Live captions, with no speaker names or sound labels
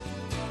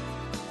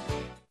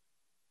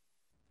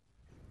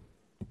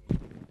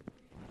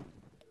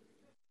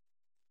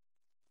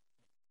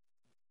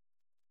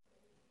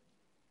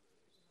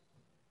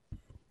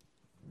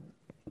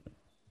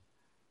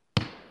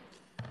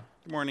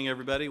Good morning,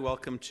 everybody.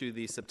 Welcome to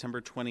the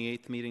September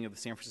 28th meeting of the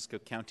San Francisco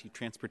County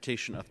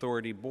Transportation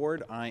Authority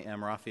Board. I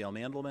am Raphael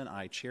Mandelman.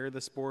 I chair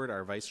this board.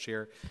 Our vice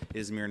chair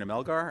is Myrna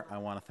Melgar. I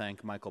want to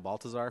thank Michael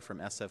Baltazar from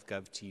SF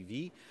Gov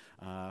TV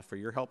for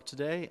your help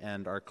today.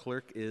 And our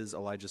clerk is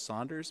Elijah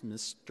Saunders.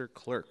 Mr.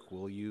 Clerk,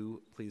 will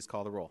you please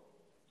call the roll?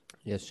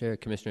 Yes, Chair.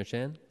 Commissioner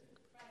Chan?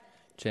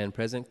 Chan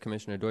present.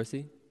 Commissioner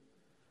Dorsey?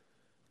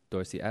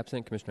 Dorsey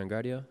absent. Commissioner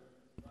Engardio?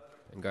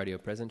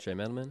 Engardio present. Chair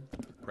Mandelman?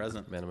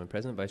 Present. Mandelman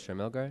present. Vice Chair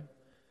Melgar?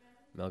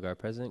 Melgar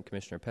present.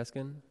 Commissioner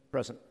Peskin?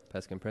 Present.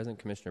 Peskin present.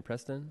 Commissioner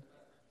Preston?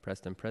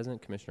 Preston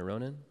present. Commissioner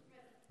Ronan?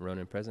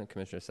 Ronan present.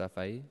 Commissioner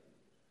Safai?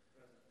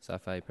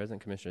 Safai present.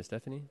 Commissioner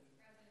Stephanie?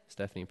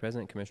 Stephanie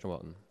present. Commissioner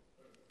Walton?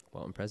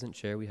 Walton present.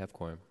 Chair, we have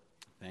quorum.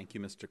 Thank you,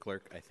 Mr.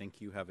 Clerk. I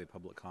think you have a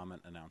public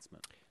comment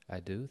announcement.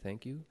 I do.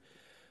 Thank you.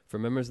 For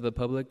members of the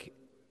public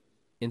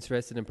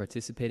interested in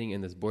participating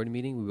in this board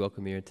meeting, we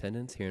welcome your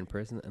attendance here in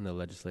person in the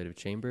Legislative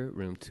Chamber,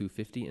 room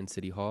 250 in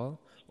City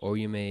Hall, or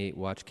you may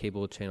watch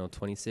cable channel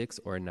 26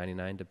 or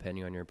 99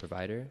 depending on your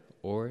provider,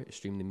 or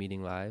stream the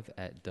meeting live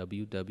at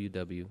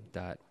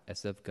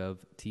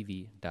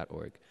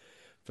www.sfgovtv.org.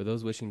 For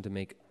those wishing to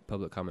make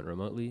public comment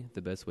remotely,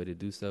 the best way to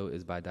do so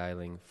is by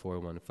dialing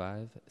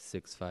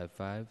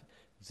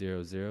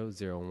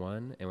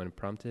 415-655-0001, and when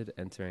prompted,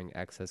 entering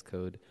access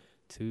code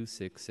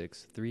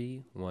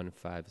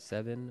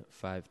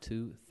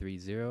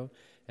 2663-157-5230,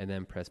 and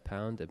then press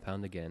pound and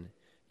pound again.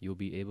 You'll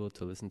be able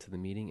to listen to the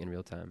meeting in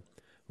real time.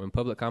 When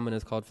public comment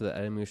is called for the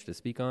item you wish to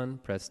speak on,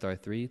 press star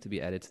 3 to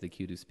be added to the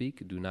queue to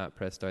speak. Do not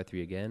press star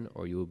 3 again,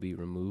 or you will be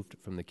removed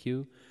from the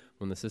queue.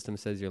 When the system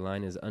says your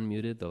line is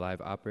unmuted, the live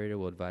operator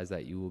will advise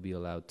that you will be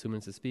allowed 2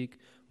 minutes to speak.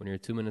 When your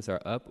 2 minutes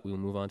are up, we will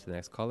move on to the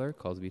next caller.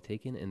 Calls will be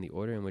taken in the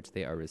order in which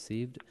they are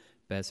received.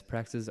 Best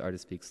practices are to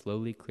speak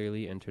slowly,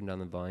 clearly, and turn down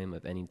the volume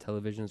of any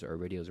televisions or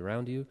radios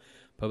around you.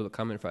 Public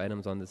comment for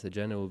items on this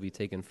agenda will be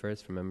taken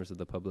first from members of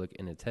the public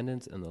in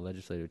attendance in the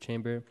Legislative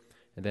Chamber,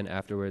 and then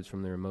afterwards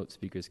from the remote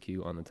speakers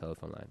queue on the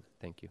telephone line.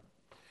 Thank you.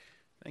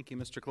 Thank you,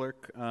 Mr.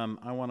 Clerk.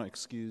 I want to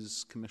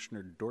excuse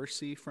Commissioner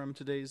Dorsey from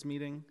today's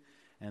meeting.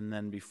 And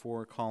then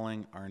before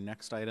calling our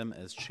next item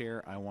as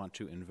chair, I want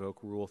to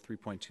invoke Rule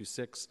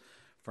 3.26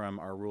 from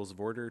our Rules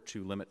of Order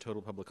to limit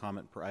total public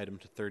comment per item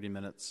to 30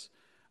 minutes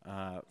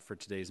for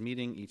today's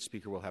meeting. Each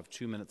speaker will have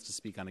 2 minutes to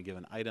speak on a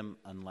given item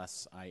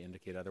unless I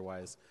indicate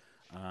otherwise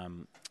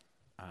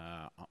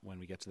when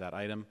we get to that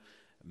item.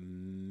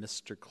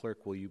 Mr.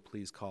 Clerk, will you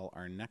please call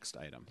our next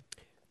item?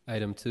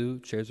 Item 2,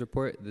 Chair's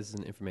Report. This is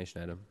an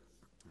information item.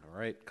 All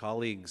right,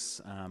 colleagues,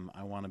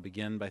 I want to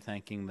begin by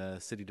thanking the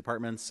city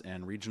departments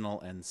and regional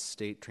and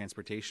state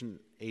transportation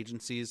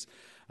agencies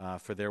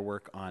for their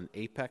work on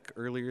APEC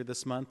earlier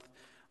this month.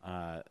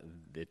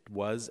 It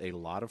was a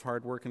lot of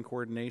hard work and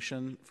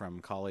coordination from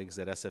colleagues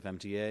at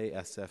SFMTA,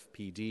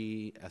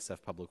 SFPD,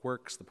 SF Public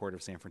Works, the Port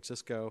of San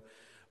Francisco,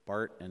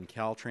 BART, and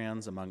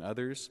Caltrans, among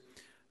others.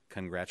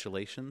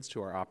 Congratulations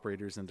to our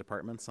operators and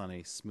departments on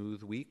a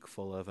smooth week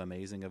full of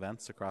amazing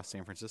events across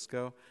San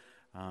Francisco.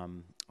 A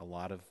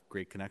lot of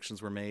great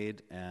connections were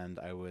made, and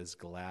I was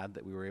glad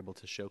that we were able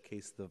to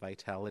showcase the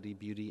vitality,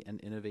 beauty, and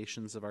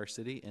innovations of our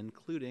city,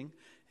 including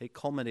a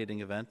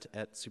culminating event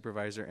at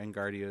Supervisor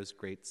Engardio's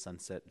Great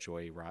Sunset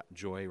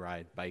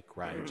Joyride Bike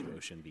Ride to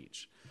Ocean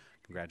Beach.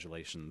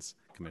 Congratulations,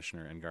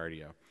 Commissioner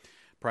Engardio.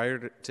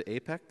 Prior to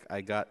APEC,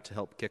 I got to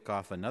help kick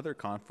off another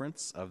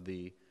conference of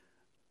the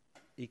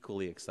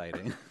equally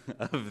exciting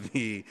of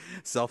the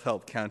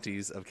self-help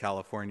counties of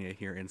California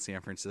here in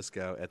San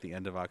Francisco at the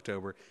end of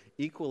October.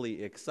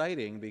 Equally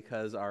exciting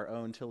because our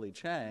own Tilly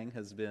Chang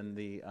has been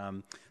the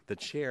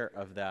chair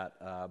of that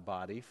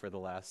body for the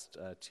last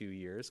 2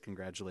 years.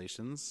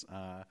 Congratulations,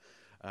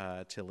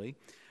 Tilly.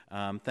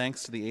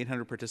 Thanks to the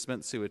 800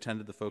 participants who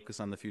attended the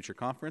Focus on the Future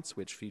conference,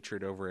 which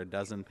featured over a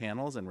dozen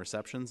panels and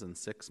receptions and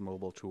 6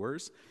 mobile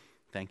tours.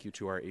 Thank you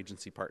to our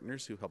agency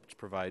partners who helped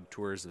provide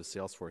tours of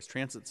Salesforce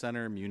Transit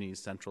Center, Muni's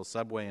Central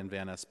Subway and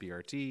Van Ness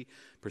BRT,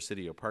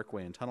 Presidio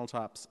Parkway and Tunnel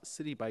Tops,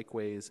 City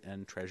Bikeways,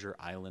 and Treasure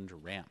Island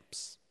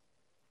ramps.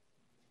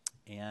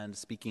 And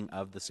speaking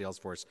of the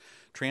Salesforce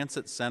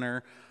Transit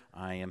Center,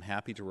 I am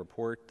happy to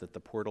report that the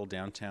Portal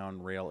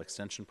Downtown Rail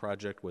Extension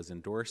Project was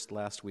endorsed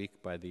last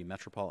week by the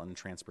Metropolitan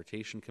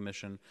Transportation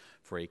Commission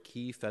for a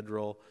key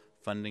federal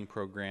funding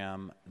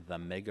program, the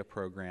MEGA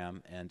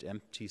program, and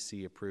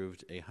MTC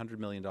approved a $100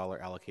 million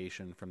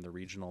allocation from the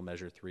Regional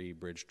Measure 3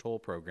 Bridge Toll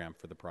Program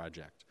for the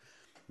project.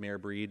 Mayor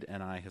Breed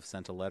and I have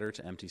sent a letter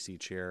to MTC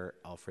Chair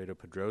Alfredo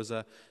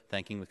Pedroza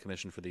thanking the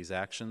Commission for these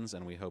actions,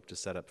 and we hope to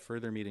set up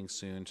further meetings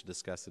soon to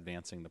discuss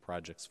advancing the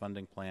project's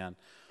funding plan,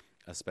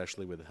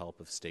 especially with the help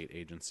of state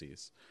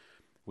agencies.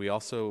 We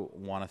also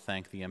want to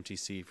thank the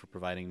MTC for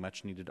providing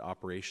much-needed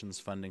operations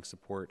funding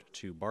support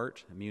to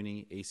BART,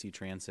 Muni, AC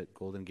Transit,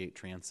 Golden Gate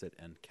Transit,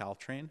 and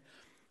Caltrain.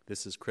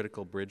 This is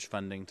critical bridge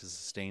funding to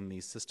sustain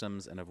these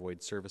systems and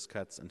avoid service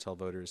cuts until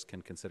voters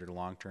can consider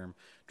long-term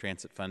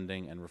transit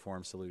funding and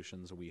reform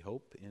solutions, we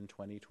hope, in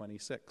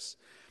 2026.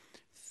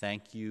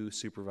 Thank you,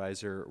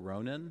 Supervisor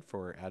Ronan,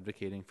 for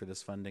advocating for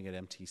this funding at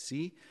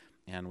MTC.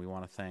 And we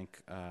want to thank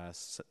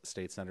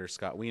State Senator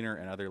Scott Wiener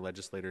and other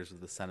legislators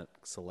of the Senate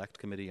Select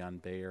Committee on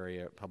Bay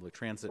Area Public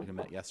Transit who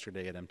met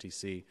yesterday at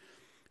MTC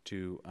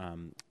to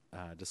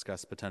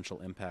discuss potential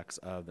impacts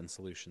of and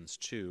solutions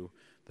to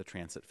the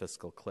transit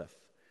fiscal cliff.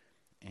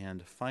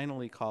 And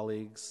finally,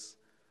 colleagues,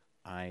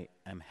 I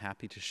am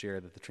happy to share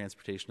that the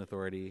Transportation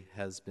Authority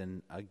has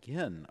been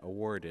again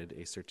awarded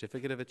a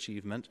Certificate of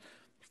Achievement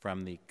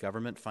from the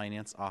Government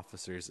Finance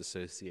Officers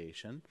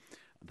Association,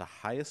 the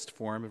highest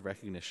form of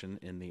recognition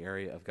in the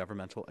area of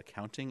governmental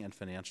accounting and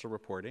financial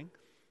reporting.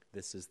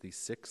 This is the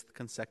 6th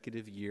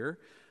consecutive year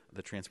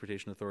the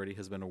Transportation Authority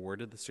has been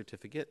awarded the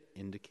certificate,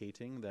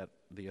 indicating that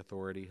the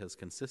authority has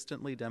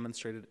consistently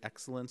demonstrated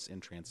excellence in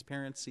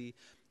transparency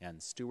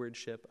and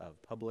stewardship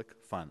of public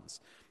funds.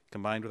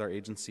 Combined with our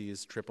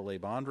agency's AAA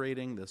bond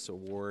rating, this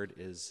award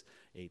is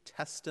a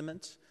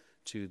testament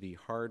to the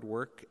hard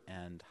work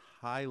and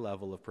high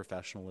level of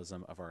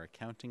professionalism of our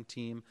accounting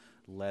team,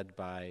 led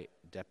by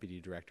Deputy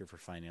Director for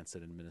Finance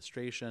and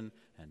Administration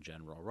and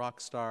General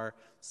Rockstar,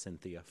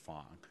 Cynthia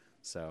Fong.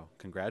 So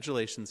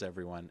congratulations,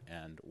 everyone,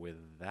 and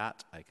with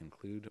that, I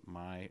conclude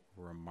my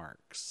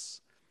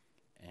remarks.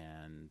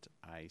 And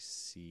I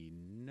see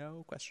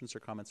no questions or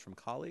comments from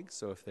colleagues,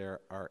 so if there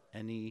are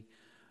any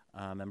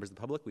members of the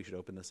public, we should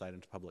open this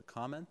item to public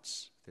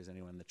comment. If there's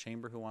anyone in the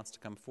chamber who wants to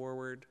come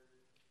forward,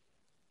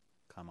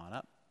 come on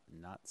up.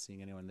 Not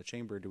seeing anyone in the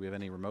chamber. Do we have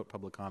any remote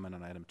public comment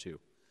on item 2?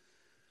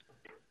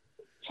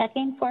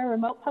 Checking for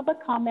remote public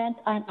comment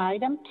on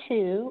item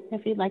 2.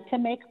 If you'd like to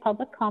make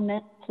public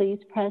comment, please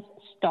press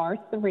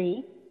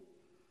 *3.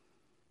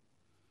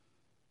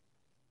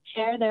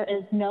 Chair, there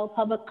is no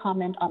public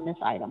comment on this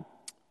item.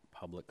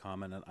 Public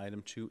comment on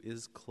item 2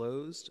 is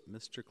closed.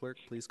 Mr. Clerk,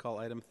 please call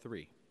item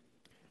 3.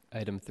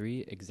 Item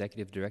 3,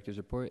 Executive Director's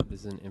Report.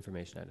 This is an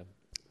information item.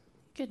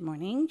 Good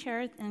morning,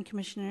 Chair and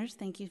Commissioners.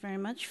 Thank you very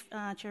much,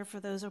 Chair, for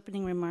those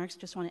opening remarks.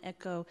 Just want to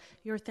echo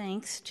your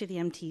thanks to the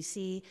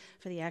MTC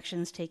for the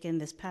actions taken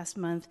this past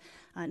month.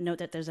 Note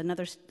that there's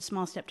another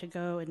small step to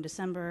go in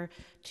December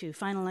to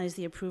finalize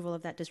the approval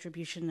of that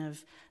distribution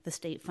of the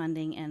state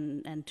funding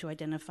and to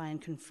identify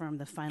and confirm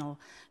the final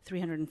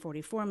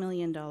 $344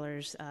 million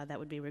that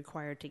would be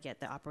required to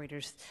get the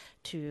operators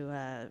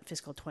to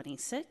fiscal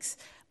 26.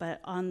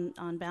 But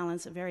on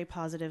balance, a very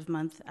positive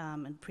month,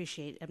 and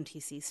appreciate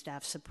MTC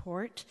staff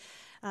support.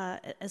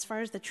 As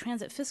far as the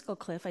transit fiscal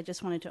cliff, I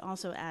just wanted to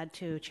also add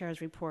to Chair's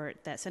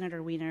report that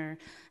Senator Wiener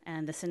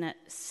and the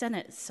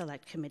Senate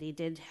Select Committee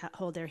did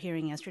hold their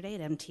hearing yesterday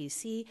at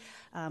MTC.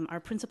 Our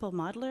principal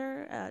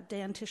modeler,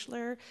 Dan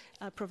Tischler,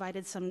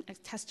 provided some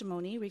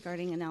testimony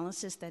regarding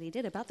analysis that he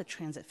did about the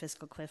transit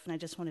fiscal cliff, and I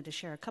just wanted to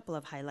share a couple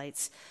of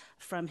highlights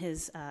from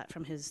his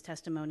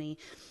testimony.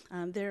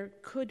 There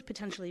could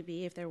potentially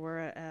be, if there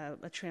were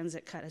a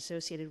transit cut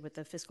associated with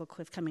the fiscal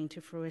cliff coming to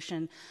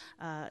fruition,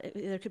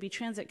 there could be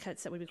transit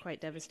cuts that would be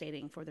quite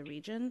devastating for the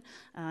region,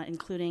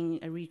 including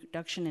a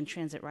reduction in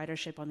transit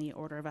ridership on the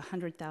order of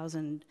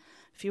 100,000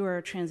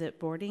 fewer transit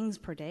boardings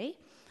per day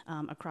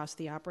across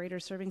the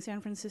operators serving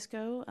San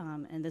Francisco,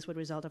 and this would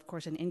result, of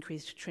course, in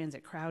increased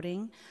transit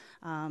crowding,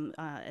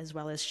 as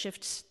well as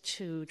shifts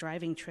to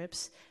driving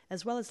trips,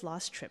 as well as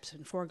lost trips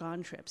and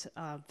foregone trips.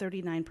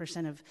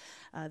 39% of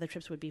the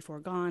trips would be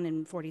foregone,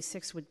 and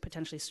 46% would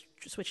potentially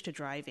switch to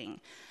driving.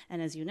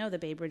 And as you know, the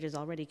Bay Bridge is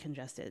already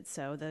congested,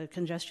 so the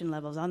congestion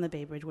levels on the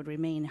Bay Bridge would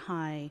remain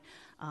high,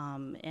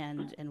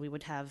 and we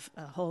would have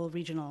a whole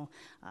regional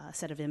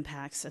set of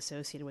impacts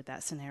associated with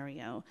that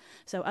scenario.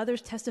 So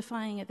others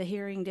testifying at the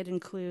hearing did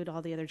include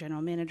all the other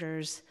general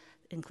managers,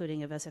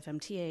 including of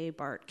SFMTA,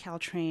 BART,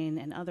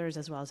 Caltrain, and others,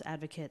 as well as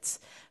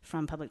advocates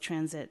from public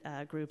transit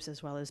groups,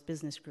 as well as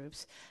business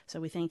groups. So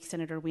we thank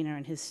Senator Wiener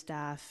and his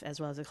staff, as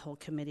well as the whole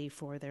committee,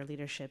 for their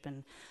leadership,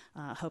 and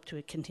hope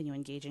to continue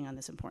engaging on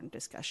this important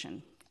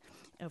discussion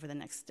over the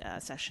next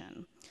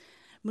session.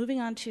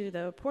 Moving on to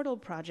the portal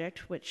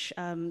project, which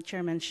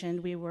Chair mentioned,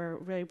 we were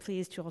very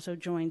pleased to also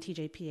join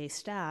TJPA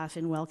staff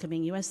in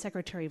welcoming U.S.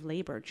 Secretary of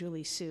Labor,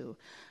 Julie Su,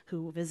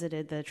 who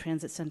visited the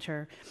transit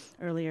center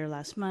earlier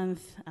last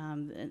month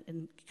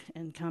in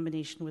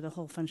combination with a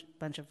whole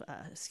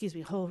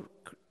whole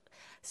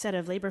set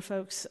of labor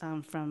folks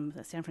from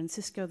San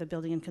Francisco, the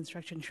building and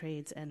construction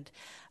trades, and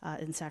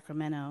in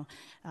Sacramento.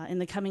 In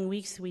the coming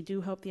weeks, we do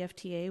hope the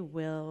FTA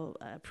will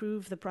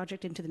approve the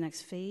project into the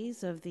next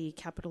phase of the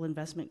Capital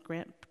Investment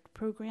Grant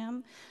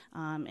Program,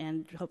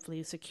 and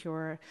hopefully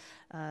secure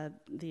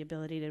the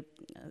ability to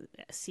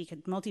seek a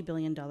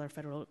multi-billion-dollar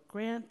federal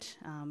grant,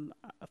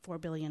 $4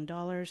 billion.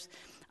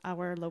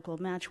 Our local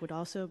match would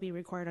also be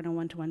required on a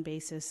one-to-one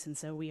basis, and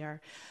so we are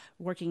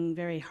working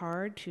very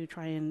hard to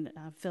try and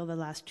fill the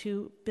last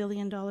 $2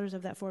 billion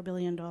of that $4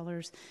 billion,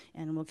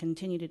 and we'll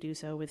continue to do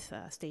so with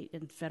state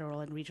and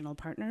federal and regional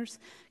partners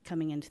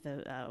coming into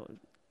the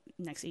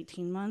next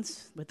 18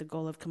 months, with the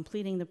goal of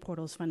completing the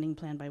portal's funding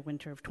plan by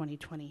winter of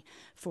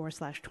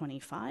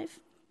 2024/25.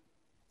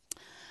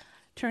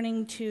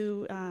 Turning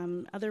to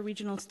other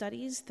regional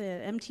studies, the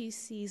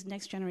MTC's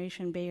Next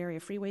Generation Bay Area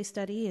Freeway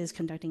Study is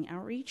conducting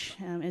outreach.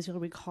 As you'll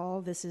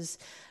recall, this is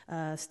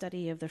a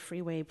study of the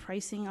freeway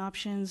pricing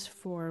options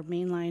for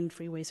mainline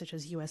freeways such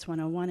as US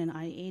 101 and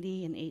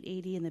I-80 and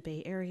 880 in the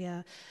Bay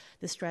Area.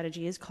 This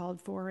strategy is called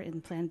for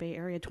in Plan Bay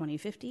Area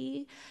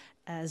 2050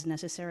 as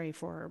necessary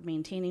for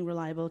maintaining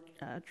reliable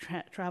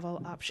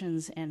travel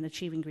options and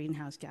achieving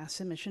greenhouse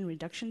gas emission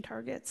reduction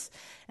targets.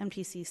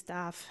 MTC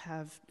staff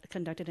have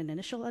conducted an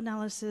initial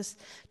analysis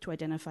to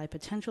identify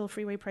potential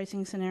freeway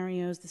pricing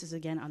scenarios. This is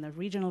again on the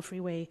regional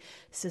freeway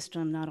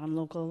system, not on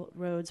local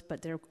roads,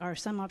 but there are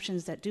some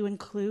options that do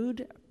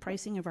include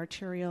pricing of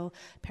arterial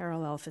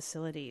parallel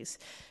facilities.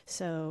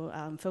 So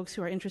folks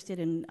who are interested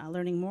in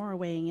learning more or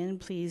weighing in,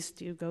 please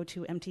do go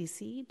to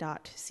mtc.ca.gov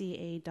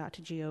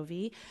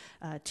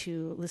to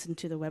listen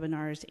to the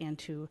webinars and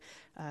to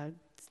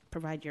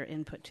provide your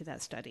input to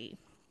that study.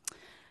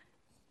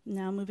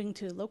 Now moving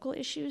to local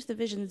issues, the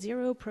Vision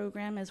Zero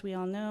program, as we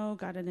all know,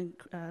 got a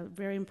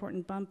very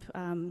important bump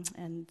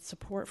and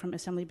support from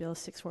Assembly Bill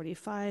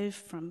 645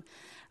 from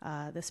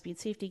the speed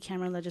safety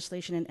camera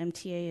legislation, and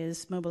MTA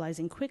is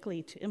mobilizing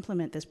quickly to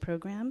implement this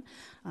program.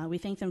 We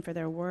thank them for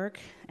their work,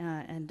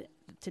 and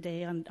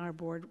today on our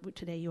board,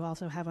 today you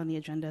also have on the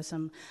agenda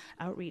some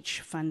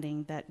outreach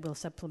funding that will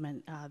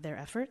supplement their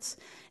efforts.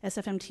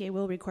 SFMTA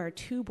will require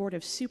 2 Board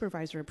of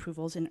Supervisor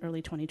approvals in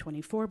early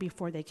 2024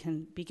 before they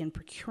can begin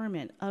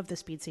procurement of the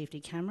speed safety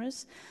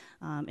cameras.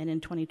 And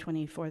in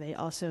 2024, they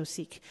also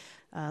seek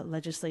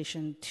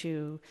legislation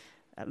to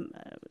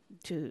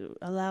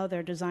allow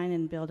their design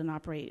and build and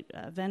operate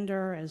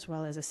vendor, as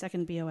well as a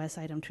second BOS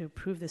item to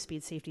approve the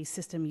speed safety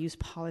system use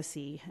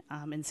policy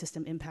and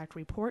system impact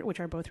report, which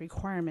are both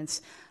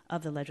requirements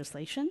of the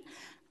legislation.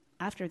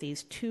 After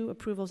these 2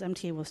 approvals,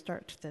 MTA will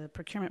start the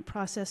procurement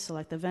process,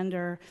 select the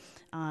vendor,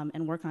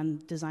 and work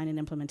on design and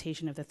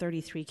implementation of the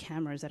 33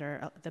 cameras that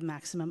are the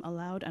maximum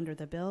allowed under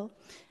the bill.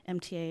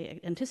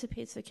 MTA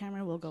anticipates the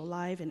camera will go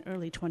live in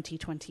early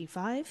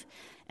 2025,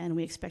 and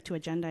we expect to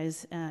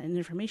agendize an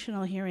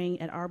informational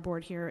hearing at our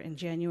board here in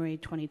January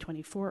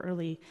 2024,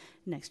 early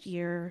next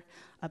year,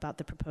 about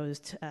the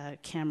proposed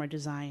camera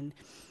design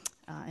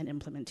and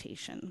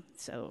implementation.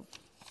 So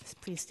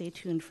please stay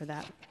tuned for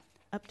that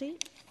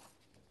update.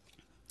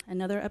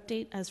 Another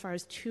update as far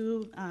as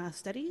 2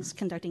 studies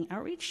conducting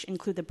outreach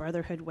include the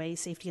Brotherhood Way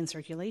Safety and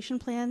Circulation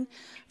Plan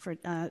for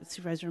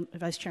Supervisor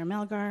Vice Chair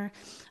Melgar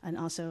and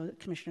also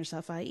Commissioner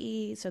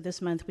Safai. So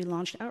this month we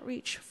launched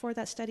outreach for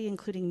that study,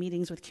 including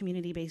meetings with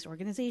community-based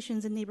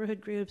organizations and neighborhood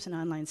groups, an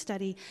online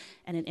study,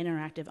 and an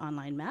interactive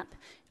online map.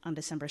 On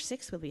December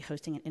 6th, we'll be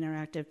hosting an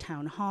interactive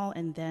town hall,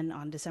 and then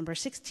on December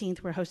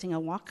 16th, we're hosting a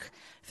walk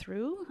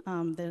through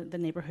the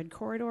neighborhood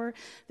corridor.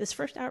 This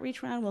first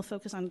outreach round will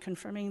focus on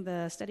confirming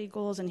the study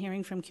goals and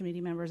hearing from community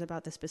members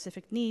about the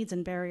specific needs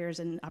and barriers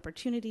and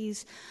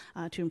opportunities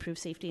to improve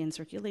safety and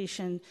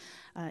circulation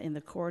in the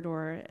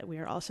corridor. We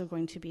are also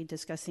going to be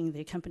discussing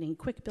the accompanying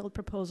quick build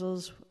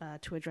proposals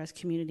to address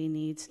community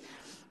needs,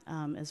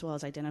 as well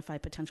as identify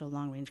potential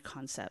long-range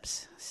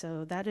concepts.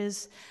 So that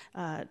is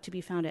to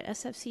be found at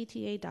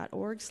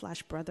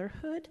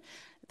sfcta.org/brotherhood.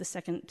 The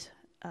second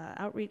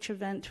outreach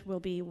event will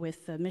be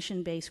with the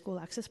Mission Bay School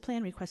Access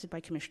Plan requested by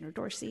Commissioner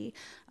Dorsey.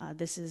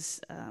 This is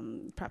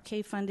Prop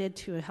K funded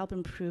to help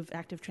improve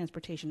active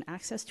transportation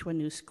access to a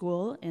new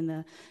school in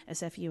the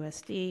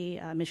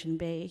SFUSD Mission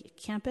Bay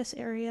campus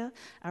area.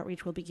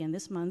 Outreach will begin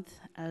this month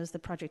as the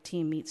project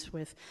team meets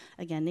with,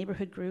 again,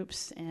 neighborhood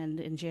groups, and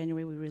in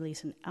January we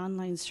release an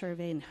online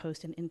survey and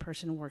host an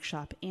in-person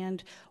workshop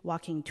and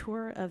walking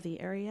tour of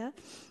the area.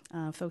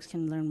 Folks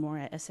can learn more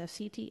at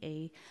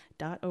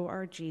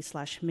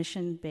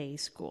sfcta.org/Mission Bay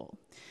School.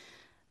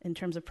 In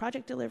terms of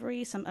project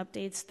delivery, some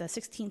updates. The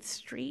 16th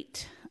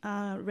Street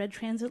red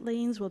transit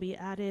lanes will be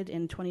added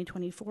in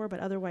 2024,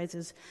 but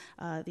otherwise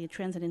the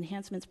transit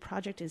enhancements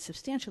project is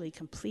substantially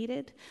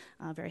completed.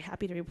 Very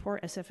happy to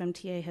report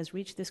SFMTA has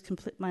reached this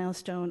complete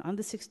milestone on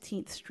the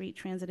 16th Street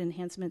transit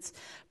enhancements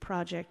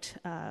project,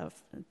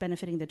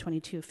 benefiting the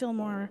 22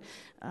 Fillmore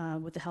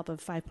with the help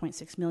of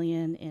 $5.6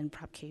 million in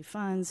Prop K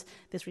funds.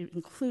 This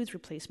includes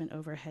replacement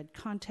overhead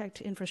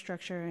contact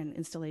infrastructure and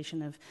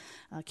installation of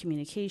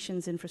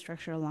communications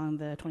infrastructure along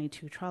the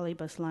 22 trolley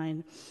bus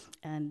line,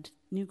 and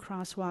new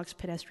crosswalks,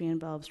 pedestrian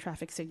bulbs,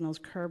 traffic signals,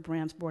 curb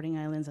ramps, boarding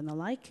islands, and the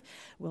like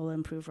will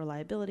improve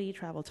reliability,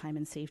 travel time,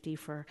 and safety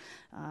for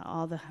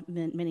all the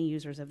many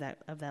users of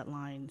that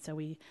line. So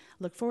we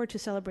look forward to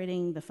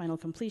celebrating the final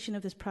completion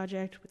of this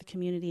project with the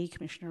community,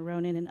 Commissioner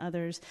Ronan, and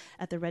others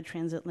at the Red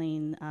Transit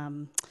Lane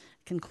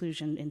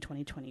conclusion in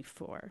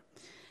 2024.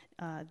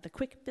 The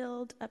quick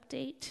build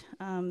update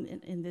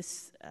in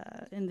this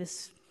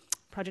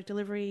project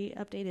delivery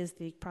update is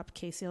the Prop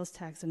K sales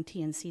tax and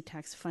TNC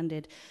tax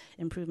funded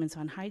improvements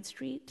on Hyde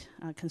Street.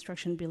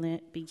 Construction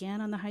began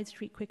on the Hyde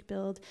Street quick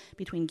build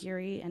between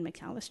Geary and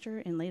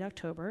McAllister in late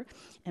October.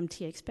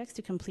 MTA expects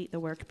to complete the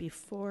work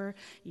before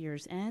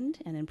year's end,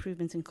 and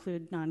improvements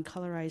include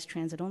non-colorized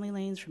transit-only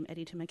lanes from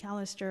Eddy to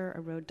McAllister,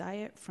 a road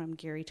diet from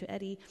Geary to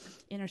Eddy,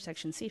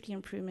 intersection safety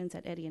improvements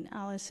at Eddy and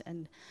Alice,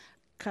 and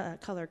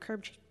color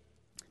curb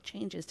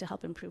changes to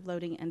help improve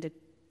loading and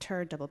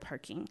deter double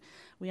parking.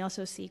 We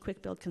also see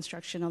quick build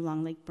construction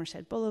along Lake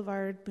Merced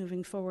Boulevard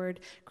moving forward.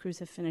 Crews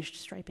have finished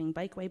striping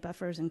bikeway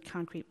buffers and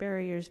concrete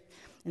barriers,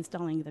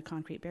 installing the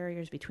concrete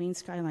barriers between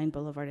Skyline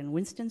Boulevard and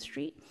Winston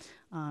Street,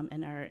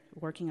 and are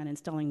working on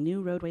installing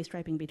new roadway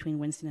striping between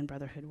Winston and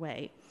Brotherhood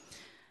Way.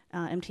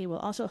 MTA will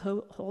also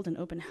hold an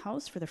open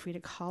house for the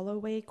Frida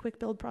Kahlo Way Quick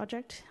Build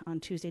project on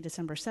Tuesday,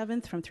 December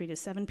 7th from 3 to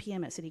 7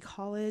 p.m. at City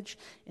College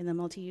in the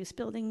multi-use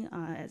building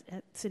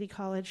at City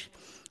College,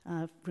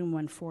 room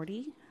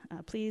 140.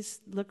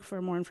 Please look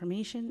for more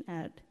information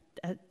at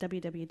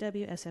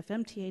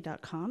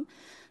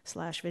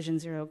www.sfmta.com/Vision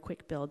Zero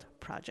Quick Build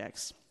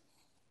Projects.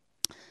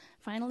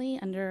 Finally,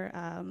 under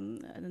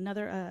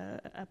another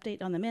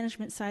update on the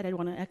management side, I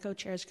want to echo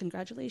Chair's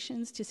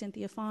congratulations to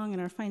Cynthia Fong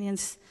and our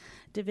finance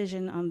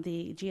division on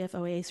the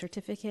GFOA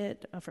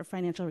certificate for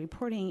financial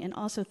reporting, and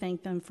also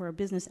thank them for a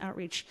business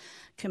outreach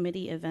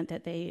committee event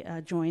that they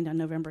joined on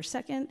November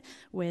 2nd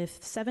with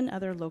 7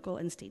 other local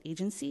and state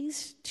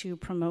agencies to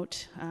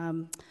promote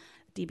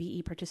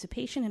DBE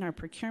participation in our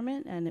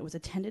procurement, and it was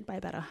attended by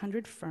about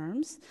 100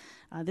 firms.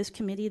 This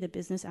committee, the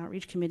Business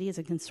Outreach Committee, is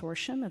a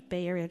consortium of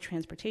Bay Area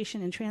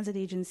transportation and transit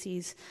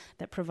agencies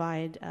that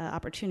provide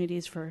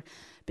opportunities for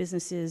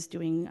businesses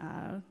doing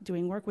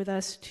work with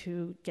us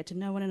to get to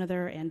know one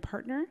another and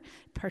partner.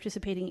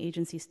 Participating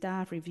agency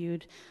staff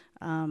reviewed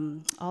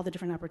all the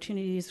different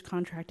opportunities,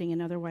 contracting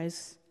and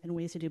otherwise, and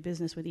ways to do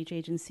business with each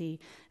agency,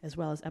 as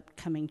well as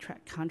upcoming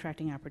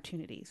contracting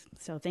opportunities.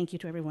 So thank you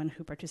to everyone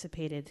who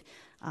participated,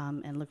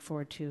 and look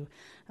forward to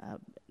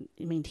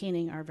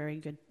maintaining our very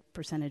good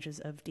percentages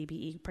of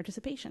DBE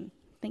participation.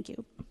 Thank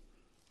you.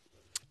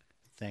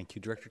 Thank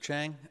you, Director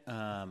Chang.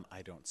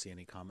 I don't see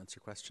any comments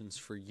or questions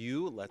for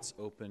you. Let's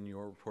open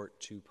your report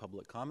to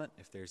public comment.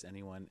 If there's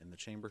anyone in the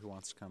chamber who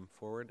wants to come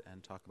forward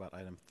and talk about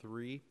item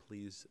 3,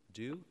 please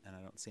do. And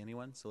I don't see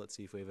anyone, so let's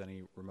see if we have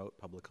any remote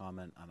public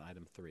comment on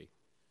item 3.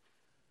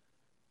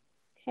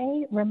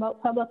 Okay,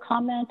 remote public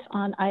comment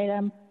on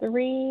item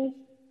 3.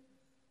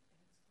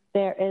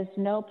 There is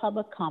no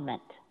public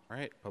comment. All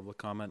right, public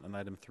comment on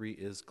item 3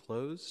 is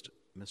closed.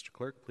 Mr.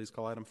 Clerk, please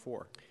call item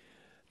 4.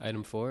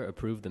 Item 4,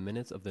 approve the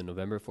minutes of the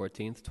November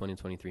 14th,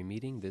 2023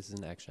 meeting. This is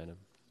an action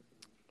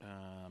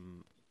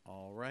item.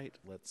 All right,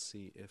 let's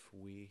see if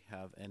we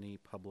have any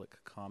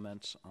public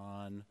comment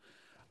on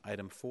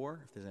item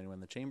 4. If there's anyone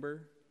in the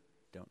chamber,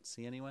 don't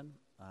see anyone.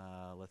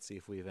 Let's see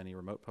if we have any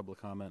remote public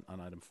comment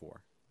on item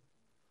 4.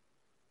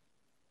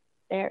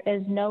 There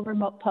is no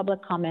remote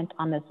public comment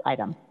on this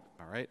item.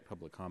 All right,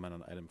 public comment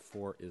on item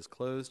 4 is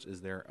closed.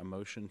 Is there a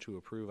motion to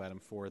approve item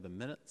 4, the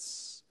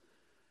minutes?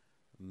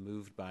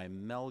 Moved by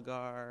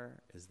Melgar.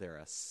 Is there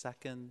a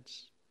second?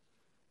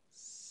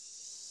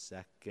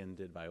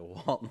 Seconded by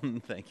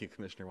Walton. Thank you,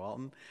 Commissioner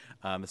Walton.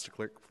 Mr.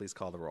 Clerk, please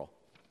call the roll.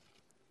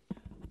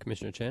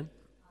 Commissioner Chan?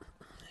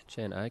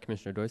 Chan, aye.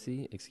 Commissioner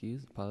Dorsey,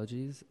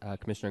 apologies.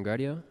 Commissioner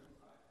Gardio?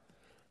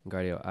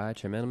 Gardio, aye.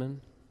 Chair Mandelman?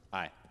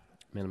 Aye.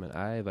 Mandelman,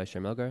 aye. Vice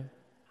Chair Melgar?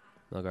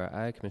 Melgar,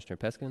 aye. Commissioner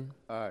Peskin?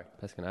 Aye.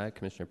 Peskin, aye.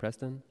 Commissioner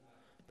Preston?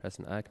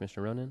 Preston, aye.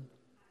 Commissioner Ronan?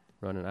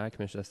 Ronan, aye.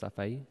 Commissioner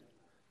Safai?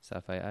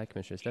 Safai, aye.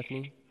 Commissioner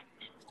Stephanie?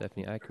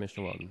 Stephanie, aye.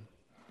 Commissioner Walton?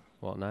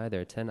 Walton, aye. There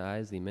are 10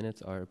 ayes. The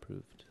minutes are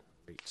approved.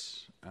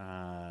 Great.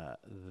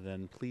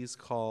 Then please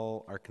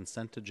call our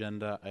consent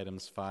agenda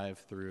items 5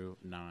 through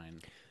 9.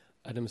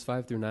 Items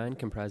 5 through 9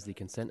 comprise the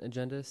consent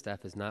agenda.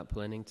 Staff is not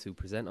planning to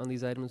present on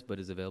these items, but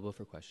is available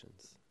for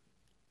questions.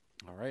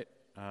 All right.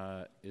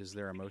 Is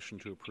there a motion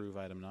to approve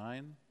item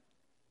 9?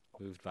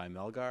 Moved by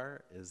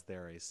Melgar. Is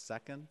there a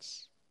second?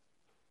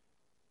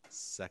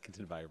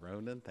 Seconded by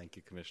Ronan. Thank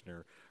you,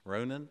 Commissioner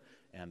Ronan.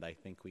 And I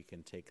think we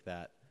can take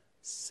that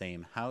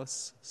same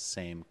house,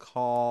 same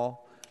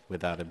call,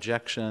 without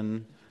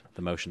objection.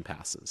 The motion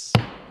passes.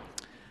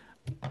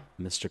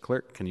 Mr.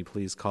 Clerk, can you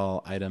please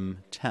call item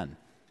 10?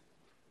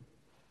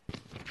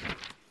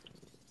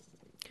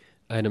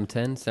 Item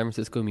 10, San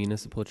Francisco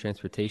Municipal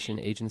Transportation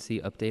Agency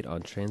update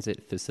on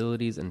transit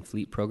facilities and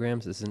fleet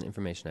programs. This is an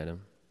information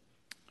item.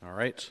 All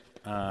right.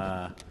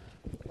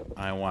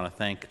 I want to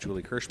thank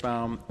Julie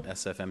Kirschbaum,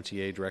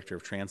 SFMTA Director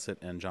of Transit,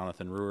 and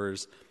Jonathan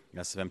Ruers,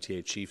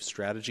 SFMTA Chief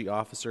Strategy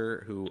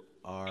Officer, who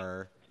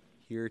are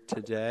here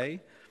today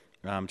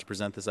to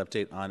present this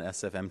update on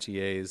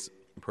SFMTA's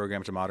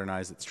program to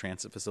modernize its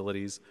transit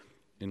facilities,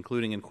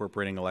 including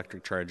incorporating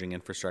electric charging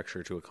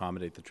infrastructure to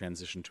accommodate the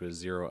transition to a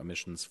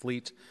zero-emissions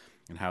fleet,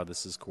 and how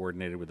this is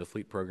coordinated with the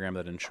fleet program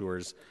that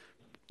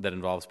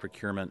involves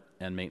procurement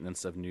and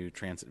maintenance of new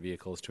transit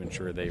vehicles to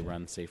ensure they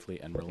run safely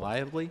and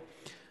reliably.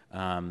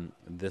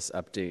 This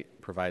update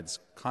provides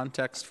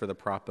context for the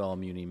Prop L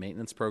Muni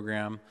maintenance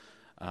program,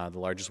 the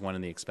largest one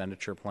in the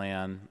expenditure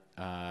plan,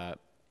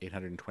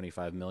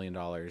 $825 million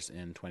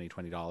in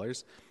 2020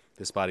 dollars.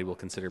 This body will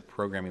consider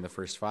programming the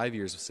first 5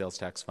 years of sales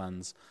tax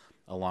funds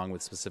along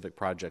with specific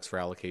projects for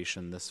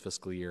allocation this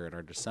fiscal year at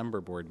our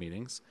December board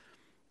meetings.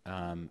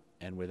 And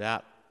with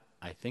that,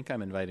 I think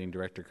I'm inviting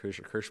Director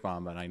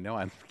Kirschbaum, and I know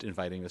I'm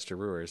inviting Mr.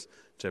 Ruers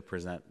to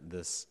present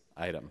this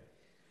item.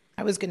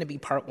 I was going to be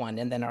part one,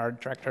 and then our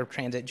Director of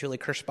Transit, Julie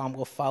Kirschbaum,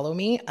 will follow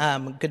me.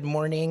 Good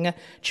morning,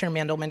 Chair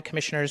Mandelman,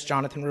 Commissioners,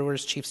 Jonathan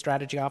Ruers, Chief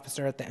Strategy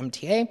Officer at the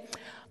MTA.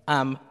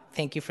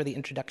 Thank you for the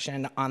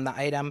introduction on the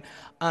item.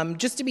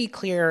 Just to be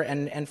clear,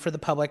 and for the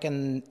public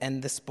and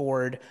this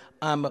board,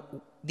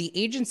 the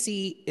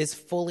agency is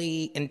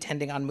fully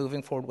intending on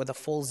moving forward with a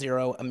full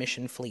zero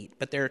emission fleet,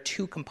 but there are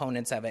two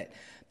components of it: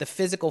 the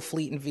physical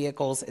fleet and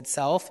vehicles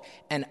itself,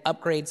 and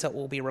upgrades that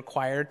will be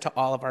required to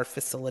all of our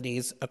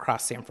facilities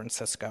across San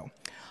Francisco.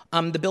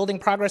 The Building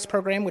Progress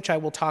Program, which I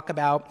will talk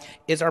about,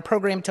 is our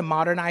program to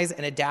modernize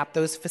and adapt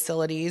those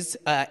facilities,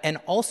 and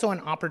also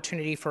an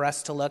opportunity for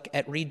us to look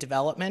at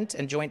redevelopment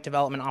and joint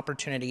development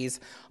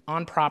opportunities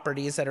on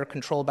properties that are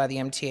controlled by the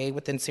MTA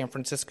within San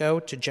Francisco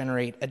to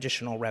generate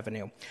additional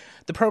revenue.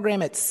 The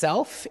program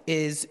itself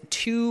is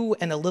 $2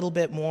 and a little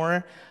bit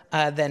more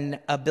than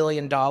 $1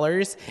 billion,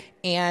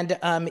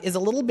 and is a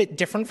little bit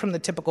different from the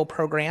typical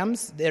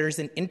programs. There's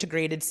an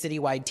integrated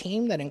citywide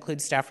team that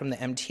includes staff from the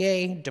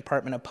MTA,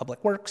 Department of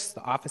Public Works,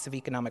 the Office of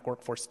Economic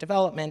Workforce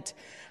Development,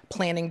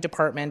 Planning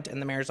Department,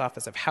 and the Mayor's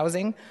Office of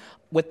Housing,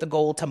 with the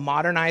goal to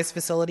modernize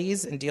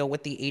facilities and deal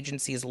with the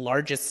agency's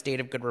largest state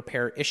of good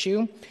repair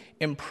issue,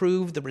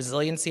 improve the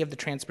resiliency of the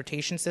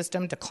transportation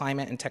system to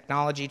climate and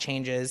technology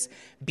changes,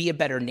 be a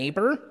better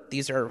neighbor.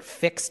 These are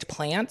fixed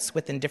plants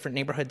within different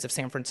neighborhoods of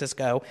San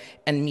Francisco,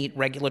 and meet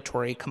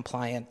regulatory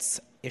compliance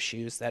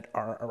issues that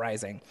are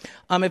arising.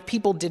 If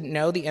people didn't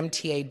know, the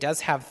MTA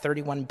does have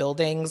 31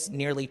 buildings,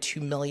 nearly 2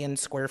 million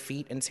square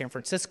feet in San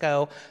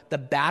Francisco. The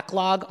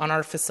backlog on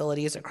our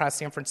facilities across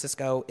San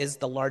Francisco is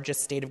the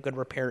largest state of good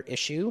repair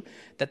issue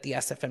that the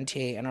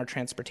SFMTA and our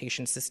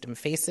transportation system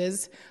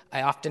faces.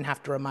 I often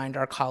have to remind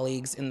our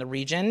colleagues in the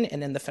region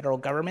and in the federal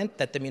government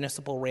that the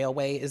Municipal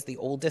Railway is the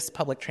oldest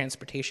public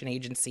transportation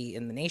agency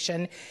in the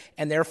nation,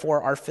 and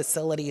therefore our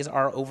facilities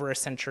are over a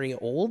century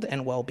old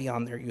and well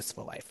beyond their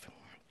useful life.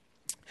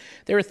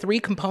 There are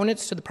three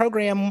components to the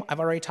program. I've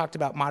already talked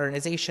about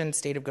modernization,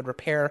 state of good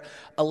repair,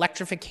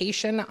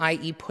 electrification,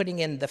 i.e. putting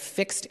in the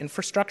fixed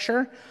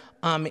infrastructure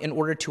in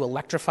order to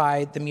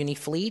electrify the muni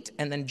fleet,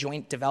 and then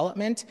joint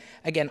development.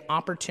 Again,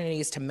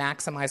 opportunities to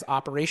maximize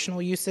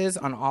operational uses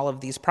on all of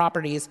these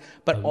properties,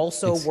 but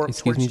also work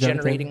towards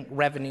generating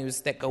revenues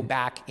that go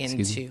back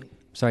into...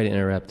 Sorry to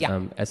interrupt. Yeah.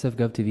 SF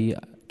Gov TV,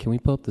 can we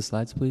pull up the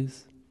slides,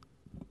 please?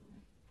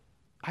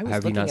 I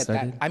was looking at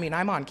that. I mean,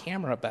 I'm on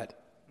camera, but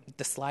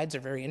the slides are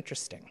very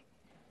interesting.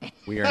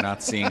 We are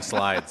not seeing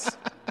slides.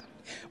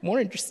 More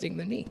interesting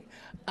than me.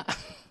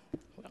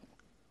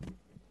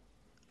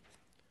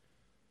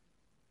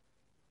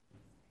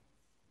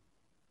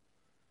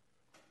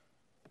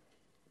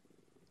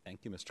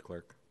 Thank you, Mr.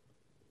 Clerk.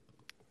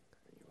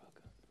 You're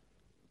welcome.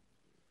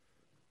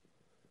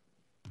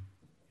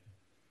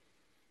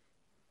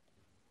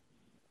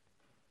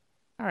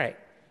 All right.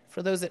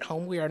 For those at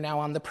home, we are now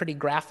on the pretty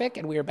graphic,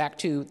 and we are back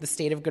to the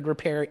state of good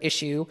repair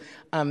issue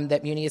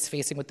that Muni is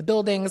facing with the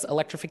buildings,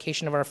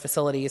 electrification of our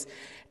facilities,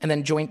 and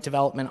then joint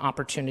development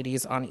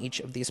opportunities on each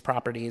of these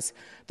properties.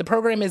 The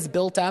program is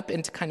built up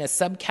into kind of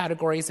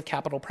subcategories of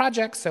capital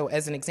projects. So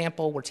as an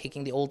example, we're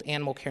taking the old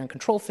animal care and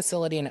control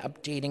facility and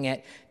updating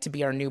it to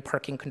be our new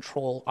parking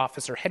control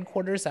officer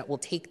headquarters. That will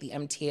take the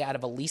MTA out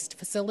of a leased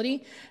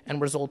facility and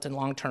result in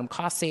long-term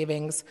cost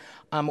savings.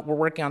 We're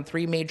working on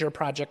three major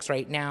projects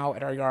right now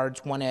at our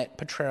yards, one at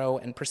Potrero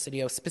and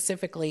Presidio,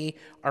 specifically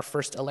our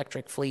first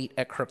electric fleet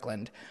at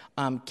Kirkland.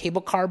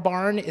 Cable car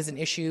barn is an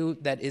issue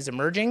that is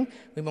emerging.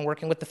 We've been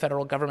working with the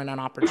federal government on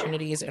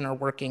opportunities and are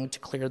working to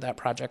clear that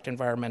project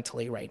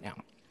environmentally right now.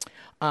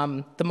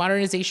 The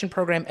modernization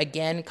program,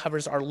 again,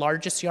 covers our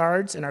largest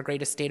yards and our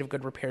greatest state of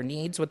good repair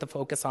needs, with the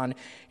focus on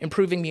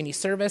improving Muni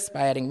service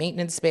by adding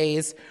maintenance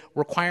bays,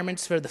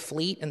 requirements for the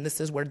fleet, and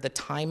this is where the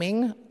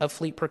timing of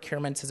fleet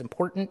procurements is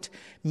important,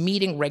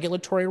 meeting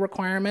regulatory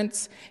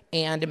requirements,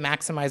 and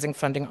maximizing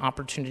funding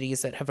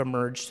opportunities that have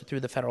emerged through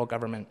the federal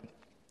government.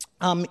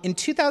 In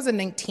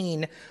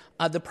 2019,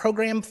 the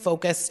program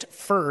focused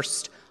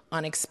first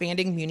on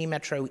expanding Muni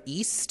Metro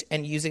East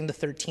and using the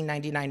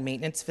 1399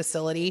 maintenance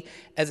facility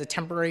as a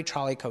temporary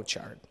trolley coach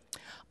yard.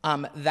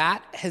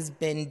 That has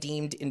been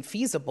deemed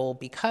infeasible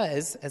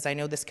because, as I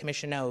know this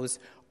commission knows,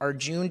 our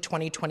June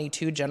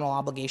 2022 general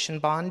obligation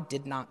bond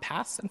did not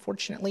pass,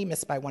 unfortunately,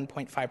 missed by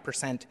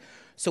 1.5%.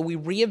 So we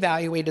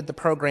reevaluated the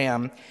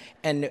program,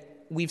 and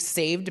we've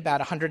saved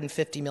about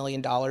 $150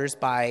 million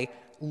by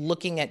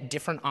looking at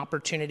different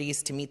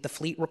opportunities to meet the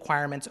fleet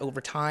requirements over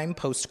time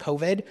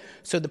post-COVID.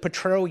 So the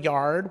Potrero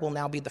Yard will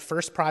now be the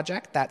first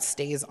project that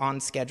stays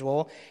on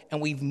schedule, and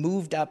we've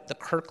moved up the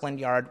Kirkland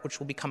Yard, which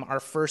will become our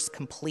first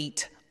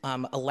complete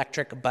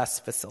electric bus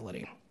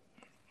facility.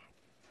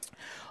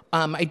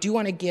 I do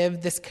want to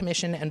give this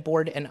commission and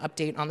board an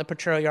update on the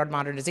Potrero Yard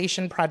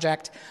modernization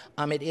project.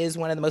 It is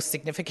one of the most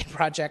significant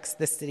projects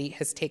the city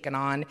has taken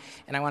on,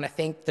 and I want to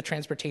thank the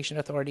Transportation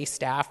Authority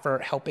staff for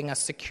helping us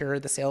secure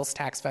the sales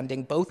tax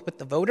funding, both with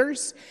the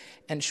voters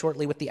and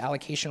shortly with the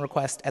allocation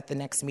request at the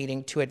next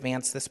meeting to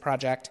advance this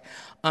project.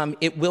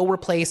 It will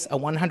replace a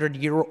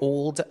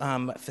 100-year-old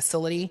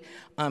facility.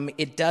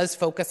 It does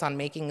focus on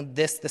making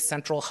this the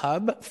central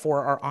hub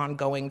for our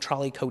ongoing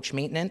trolley coach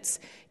maintenance.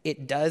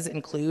 It does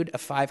include a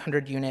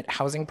 500-unit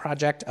housing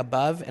project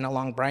above and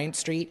along Bryant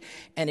Street,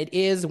 and it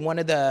is one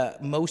of the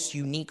most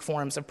unique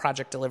forms of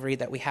project delivery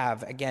that we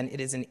have. Again,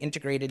 it is an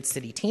integrated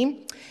city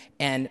team,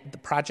 and the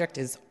project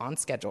is on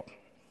schedule.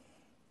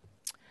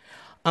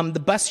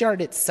 The bus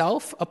yard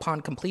itself,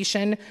 upon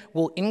completion,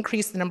 will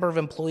increase the number of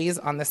employees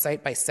on the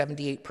site by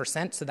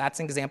 78%. So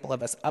that's an example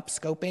of us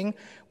upscoping.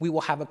 We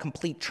will have a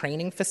complete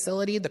training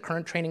facility. The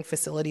current training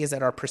facility is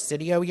at our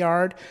Presidio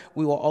yard.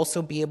 We will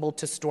also be able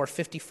to store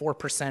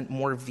 54%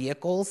 more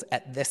vehicles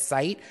at this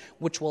site,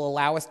 which will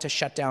allow us to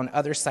shut down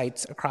other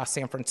sites across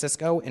San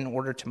Francisco in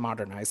order to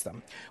modernize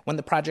them. When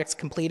the project's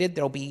completed,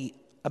 there'll be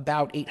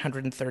about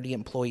 830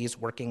 employees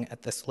working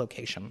at this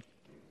location.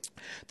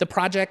 The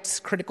project's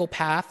critical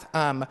path,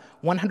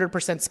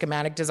 100%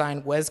 schematic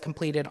design was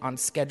completed on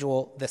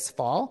schedule this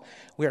fall.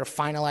 We are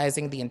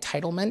finalizing the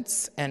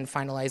entitlements and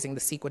finalizing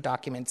the CEQA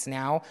documents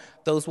now.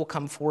 Those will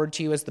come forward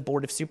to you as the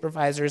Board of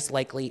Supervisors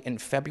likely in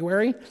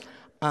February.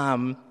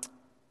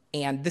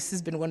 And this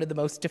has been one of the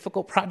most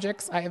difficult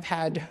projects I have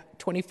had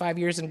 25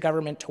 years in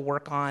government to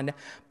work on.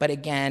 But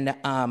again,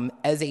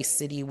 as a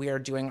city, we are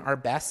doing our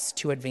best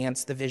to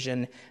advance the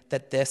vision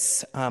that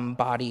this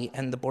body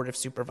and the Board of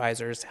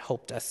Supervisors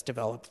helped us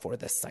develop for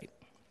this site.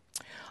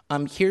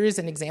 Here is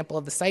an example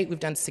of the site. We've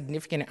done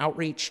significant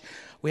outreach.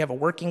 We have a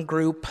working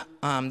group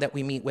that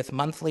we meet with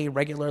monthly,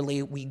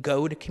 regularly. We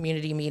go to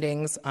community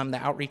meetings. The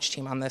outreach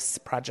team on this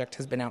project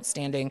has been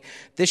outstanding.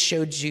 This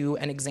showed you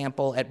an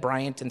example at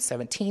Bryant and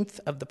 17th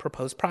of the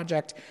proposed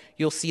project.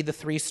 You'll see the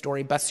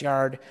 3-story bus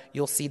yard.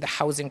 You'll see the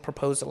housing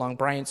proposed along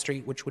Bryant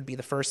Street, which would be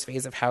the first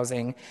phase of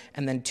housing,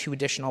 and then 2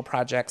 additional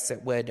projects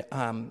that would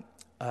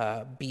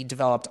be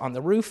developed on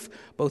the roof,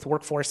 both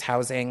workforce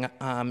housing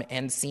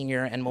and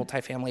senior and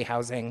multifamily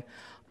housing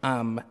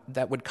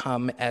that would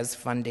come as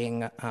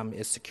funding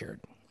is secured.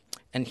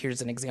 And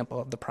here's an example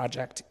of the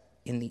project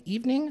in the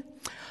evening.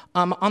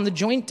 On the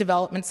joint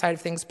development side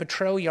of things,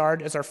 Potrero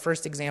Yard is our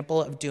first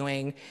example of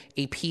doing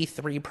a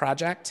P3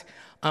 project.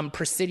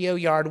 Presidio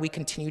Yard, we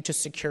continue to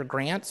secure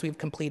grants. We've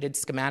completed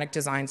schematic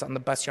designs on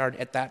the bus yard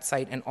at that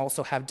site and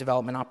also have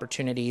development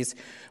opportunities.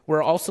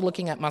 We're also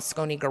looking at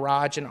Moscone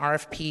Garage. An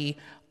RFP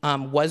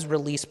was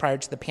released prior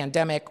to the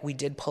pandemic. We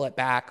did pull it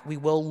back. We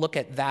will look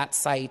at that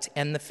site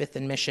and the 5th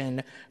and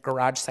Mission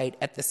garage site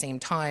at the same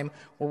time.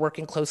 We're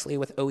working closely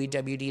with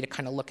OEWD to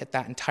kind of look at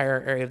that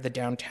entire area of the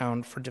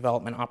downtown for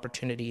development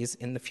opportunities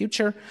in the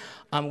future.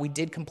 We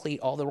did complete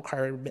all the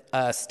required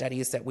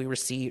studies that we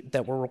received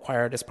that were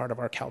required as part of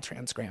our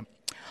Caltrans grant.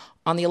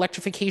 On the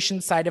electrification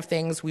side of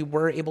things, we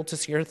were able to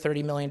secure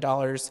 $30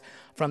 million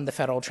from the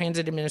Federal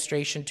Transit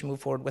Administration to move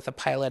forward with a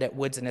pilot at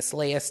Woods and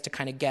Isleas to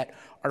kind of get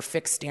our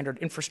fixed standard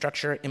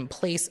infrastructure in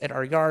place at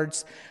our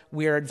yards.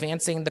 We are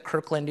advancing the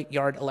Kirkland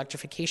Yard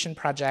electrification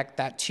project.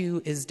 That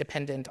too is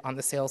dependent on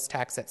the sales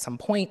tax at some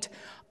point.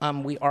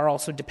 We are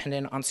also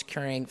dependent on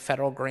securing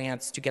federal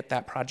grants to get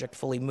that project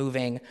fully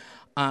moving.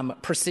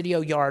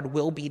 Presidio Yard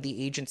will be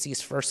the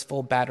agency's first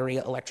full battery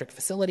electric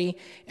facility,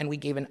 and we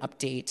gave an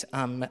update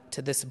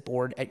to this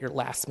board at your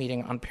last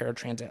meeting on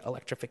paratransit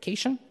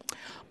electrification.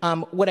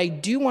 What I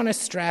do want to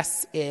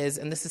stress is,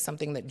 and this is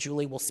something that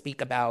Julie will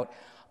speak about,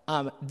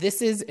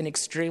 this is an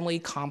extremely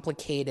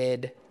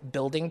complicated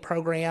building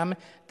program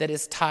that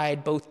is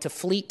tied both to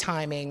fleet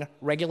timing,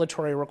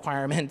 regulatory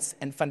requirements,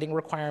 and funding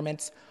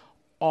requirements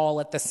all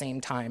at the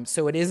same time.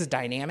 So it is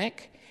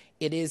dynamic.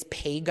 It is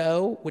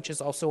pay-go, which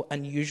is also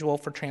unusual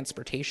for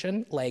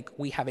transportation. Like,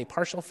 we have a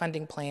partial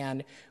funding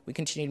plan. We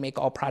continue to make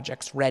all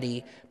projects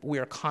ready. But we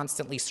are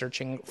constantly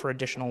searching for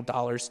additional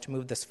dollars to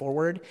move this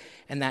forward,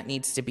 and that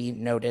needs to be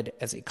noted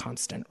as a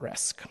constant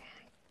risk.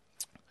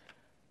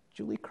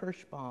 Julie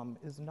Kirschbaum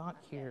is not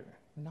here.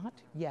 Not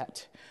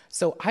yet.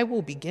 So I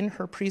will begin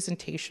her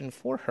presentation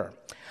for her.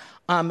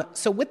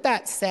 So with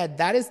that said,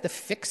 that is the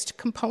fixed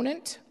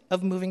component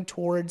of moving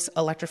towards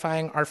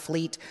electrifying our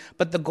fleet,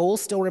 but the goal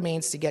still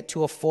remains to get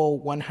to a full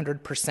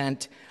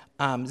 100%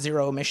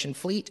 zero emission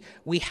fleet.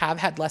 We have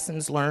had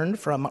lessons learned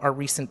from our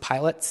recent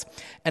pilots,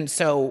 and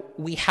so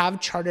we have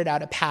charted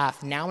out a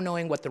path, now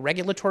knowing what the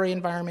regulatory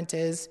environment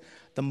is,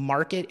 the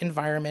market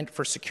environment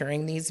for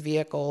securing these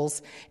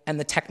vehicles, and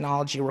the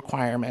technology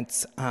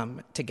requirements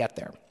to get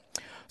there.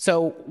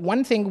 So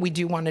one thing we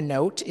do want to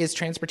note is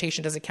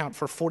transportation does account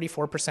for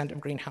 44% of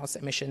greenhouse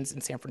emissions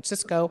in San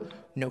Francisco.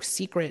 No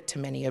secret to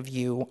many of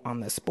you on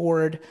this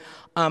board.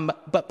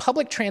 But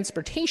public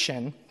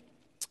transportation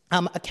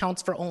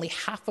accounts for only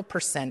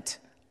 0.5%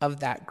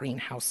 of that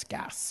greenhouse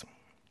gas.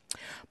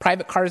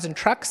 Private cars and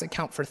trucks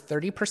account for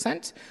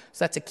 30%, so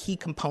that's a key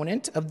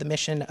component of the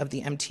mission of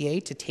the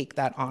MTA to take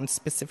that on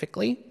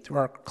specifically through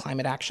our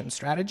climate action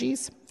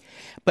strategies.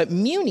 But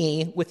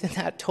Muni, within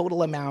that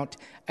total amount,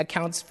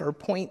 accounts for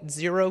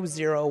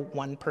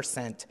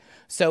 0.001%.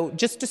 So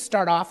just to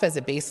start off as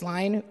a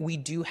baseline, we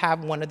do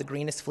have one of the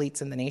greenest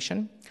fleets in the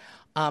nation.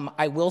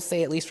 I will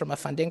say, at least from a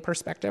funding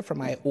perspective, from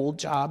my old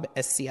job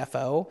as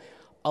CFO,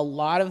 a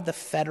lot of the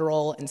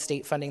federal and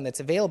state funding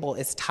that's available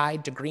is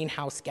tied to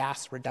greenhouse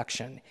gas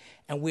reduction.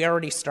 And we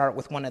already start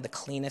with one of the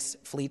cleanest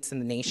fleets in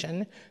the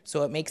nation,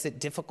 so it makes it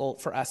difficult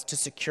for us to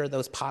secure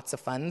those pots of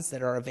funds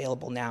that are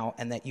available now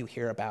and that you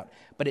hear about.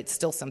 But it's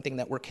still something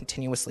that we're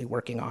continuously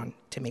working on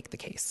to make the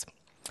case.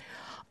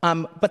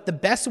 But the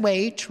best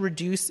way to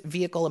reduce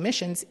vehicle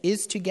emissions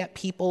is to get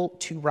people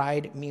to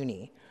ride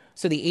Muni.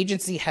 So the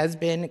agency has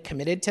been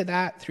committed to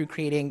that through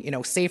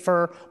creating,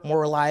 safer, more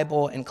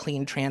reliable, and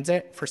clean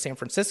transit for San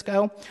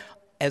Francisco.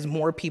 As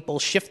more people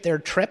shift their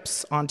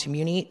trips onto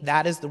Muni,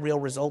 that is the real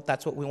result.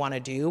 That's what we want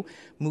to do,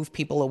 move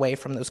people away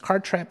from those car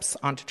trips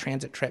onto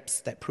transit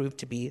trips that prove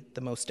to be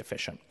the most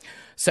efficient.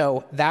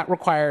 So that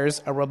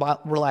requires a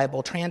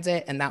reliable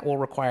transit, and that will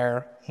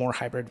require more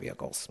hybrid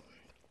vehicles.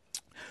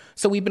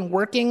 So we've been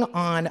working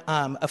on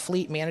a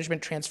fleet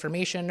management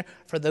transformation.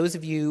 For those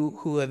of you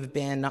who have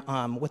been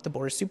with the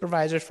Board of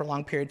Supervisors for a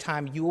long period of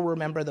time, you will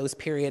remember those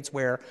periods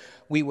where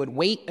we would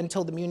wait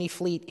until the Muni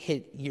fleet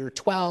hit year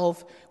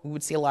 12. We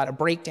would see a lot of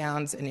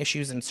breakdowns and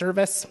issues in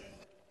service.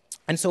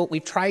 And so what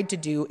we've tried to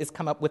do is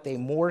come up with a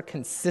more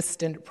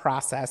consistent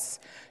process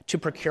to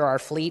procure our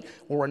fleet,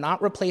 where we're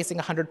not replacing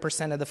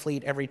 100% of the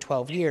fleet every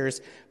 12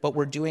 years, but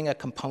we're doing a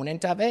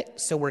component of it.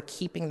 So we're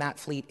keeping that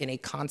fleet in a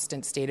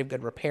constant state of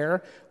good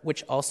repair,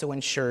 which also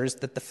ensures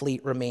that the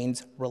fleet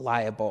remains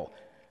reliable.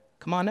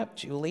 Come on up,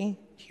 Julie.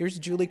 Here's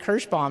Julie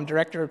Kirschbaum,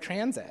 Director of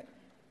Transit.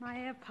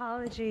 My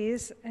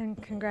apologies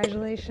and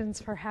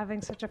congratulations for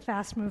having such a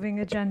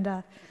fast-moving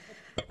agenda.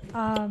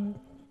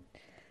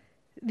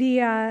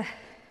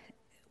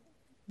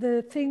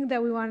 The thing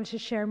that we wanted to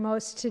share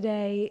most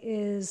today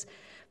is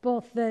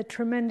both the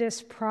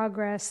tremendous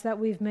progress that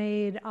we've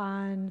made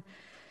on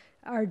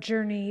our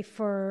journey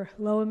for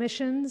low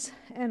emissions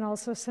and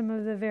also some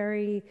of the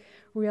very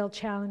real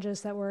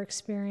challenges that we're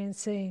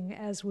experiencing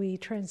as we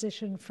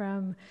transition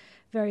from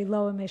very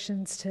low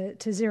emissions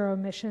to zero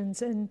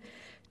emissions, and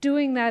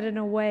doing that in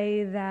a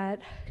way that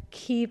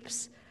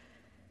keeps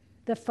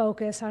the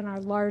focus on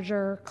our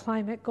larger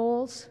climate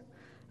goals.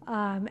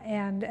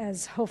 And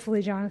as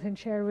hopefully Jonathan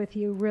shared with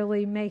you,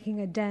 really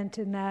making a dent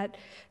in that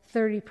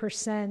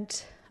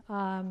 30%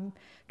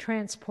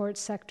 transport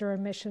sector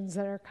emissions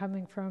that are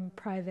coming from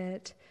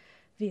private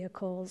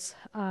vehicles.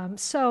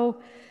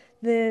 So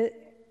the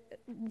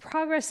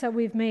progress that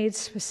we've made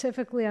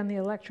specifically on the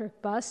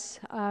electric bus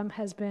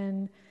has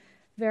been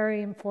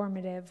very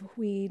informative.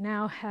 We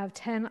now have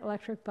 10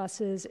 electric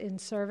buses in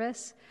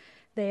service.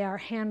 They are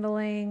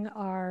handling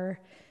our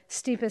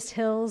steepest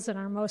hills and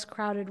our most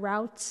crowded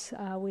routes.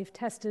 We've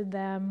tested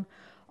them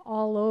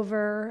all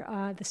over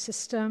the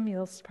system.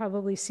 You'll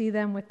probably see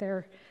them with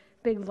their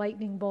big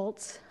lightning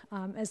bolts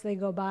as they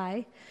go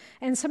by.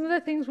 And some of the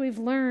things we've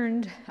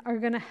learned are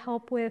going to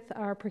help with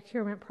our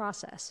procurement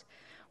process.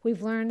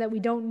 We've learned that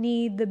we don't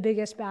need the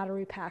biggest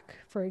battery pack,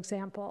 for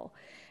example,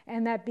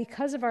 and that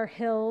because of our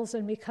hills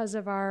and because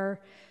of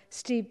our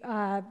steep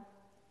kind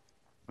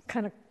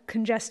of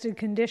congested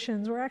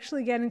conditions, we're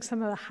actually getting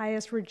some of the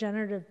highest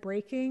regenerative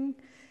braking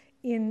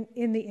in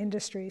the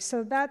industry.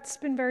 So that's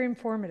been very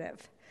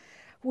informative.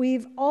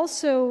 We've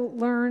also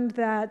learned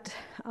that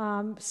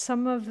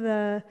some of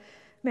the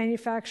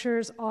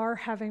manufacturers are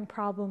having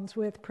problems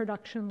with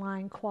production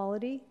line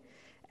quality,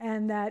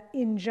 and that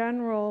in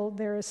general,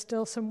 there is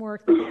still some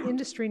work that the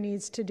industry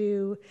needs to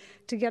do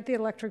to get the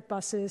electric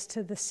buses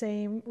to the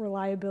same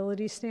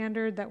reliability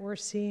standard that we're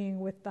seeing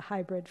with the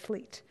hybrid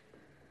fleet.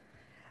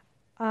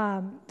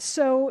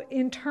 So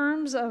in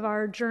terms of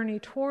our journey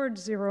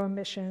towards zero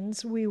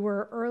emissions, we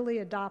were early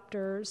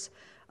adopters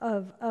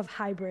of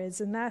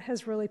hybrids, and that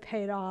has really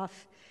paid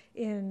off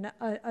in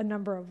a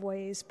number of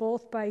ways,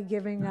 both by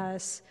giving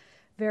us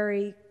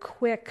very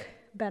quick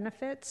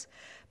benefits,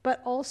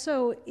 but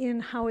also in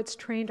how it's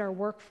trained our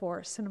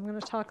workforce. And I'm going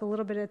to talk a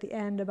little bit at the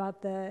end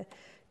about the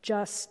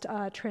just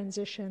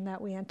transition that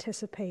we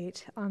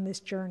anticipate on this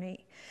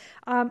journey.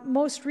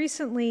 Most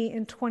recently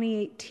in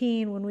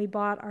 2018, when we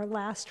bought our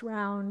last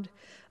round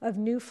of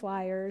New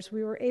Flyers,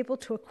 we were able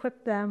to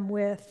equip them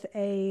with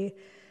a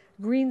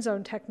green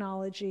zone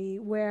technology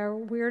where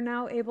we're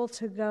now able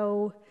to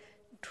go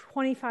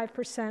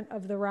 25%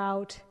 of the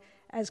route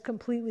as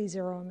completely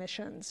zero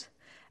emissions.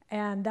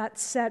 And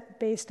that's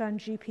set based on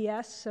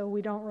GPS, so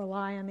we don't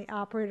rely on the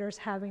operators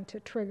having to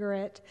trigger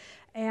it.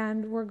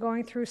 And we're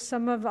going through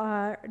some of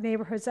our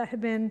neighborhoods that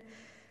have been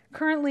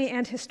currently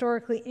and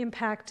historically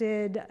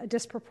impacted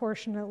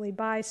disproportionately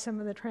by some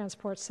of the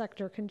transport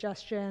sector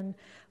congestion,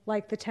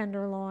 like the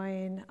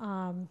Tenderloin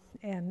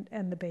and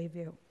the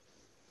Bayview.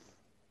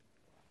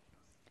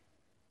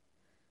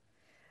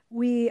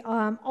 We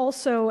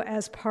also,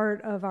 as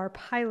part of our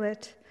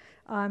pilot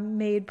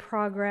made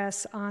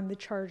progress on the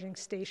charging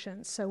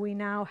stations. So we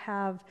now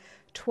have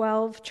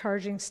 12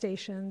 charging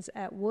stations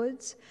at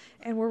Woods,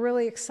 and we're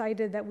really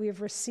excited that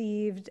we've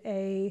received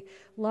a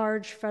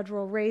large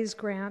federal RAISE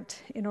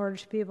grant in order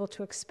to be able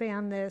to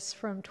expand this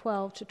from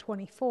 12 to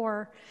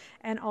 24,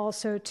 and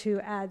also to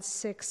add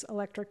 6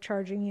 electric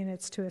charging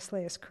units to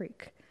Aslayas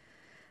Creek.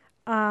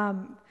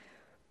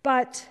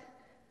 But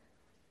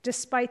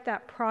despite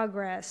that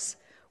progress,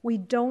 we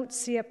don't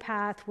see a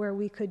path where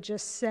we could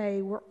just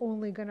say we're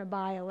only going to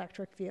buy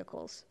electric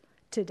vehicles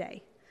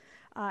today.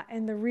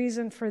 And the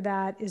reason for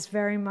that is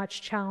very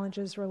much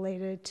challenges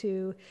related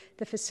to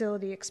the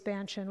facility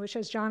expansion, which,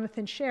 as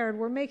Jonathan shared,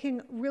 we're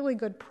making really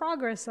good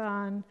progress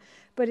on,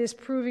 but is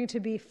proving to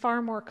be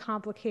far more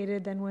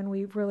complicated than when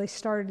we really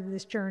started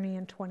this journey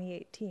in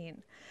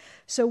 2018.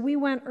 So we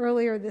went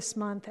earlier this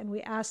month and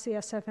we asked the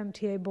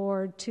SFMTA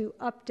board to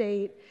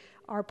update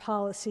our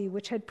policy,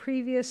 which had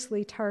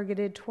previously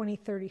targeted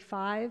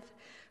 2035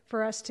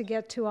 for us to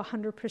get to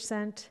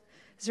 100%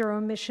 zero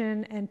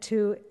emission, and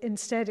to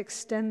instead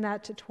extend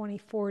that to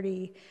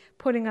 2040,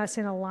 putting us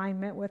in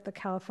alignment with the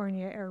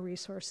California Air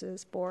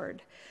Resources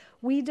Board.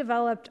 We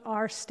developed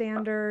our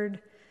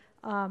standard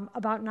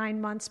about 9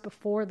 months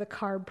before the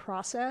CARB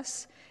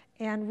process,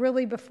 and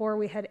really before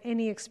we had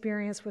any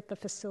experience with the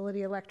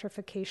facility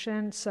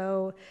electrification.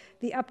 So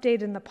the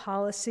update in the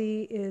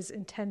policy is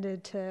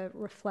intended to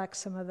reflect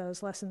some of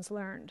those lessons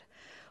learned.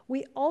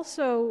 We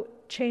also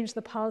changed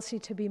the policy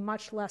to be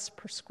much less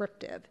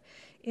prescriptive.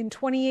 In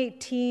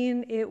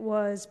 2018, it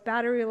was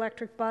battery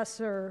electric bus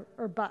or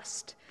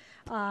bust.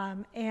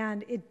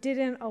 And it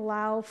didn't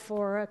allow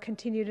for a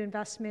continued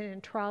investment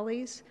in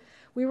trolleys.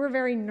 We were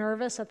very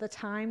nervous at the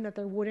time that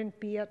there wouldn't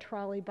be a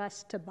trolley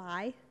bus to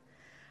buy.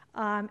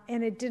 And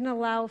it didn't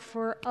allow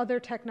for other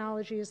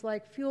technologies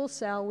like fuel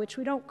cell, which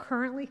we don't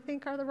currently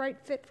think are the right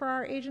fit for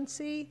our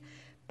agency,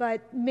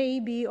 but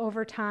maybe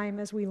over time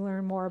as we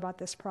learn more about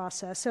this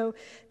process. So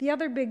the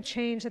other big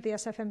change that the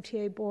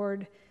SFMTA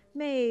board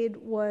made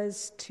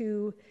was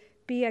to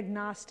be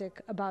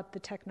agnostic about the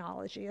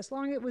technology. As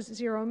long as it was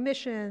zero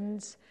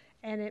emissions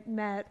and it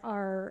met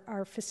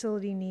our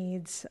facility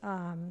needs,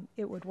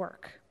 it would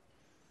work.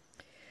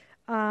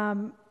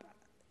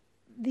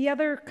 The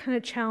other kind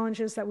of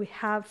challenges that we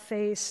have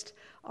faced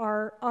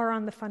are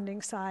on the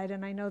funding side,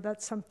 and I know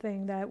that's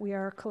something that we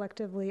are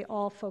collectively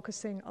all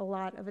focusing a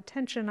lot of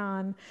attention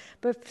on,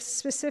 but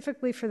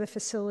specifically for the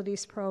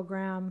facilities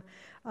program,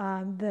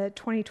 the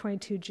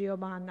 2022 GEO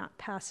bond not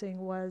passing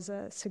was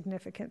a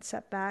significant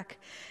setback.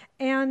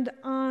 And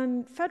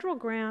on federal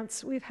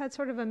grants, we've had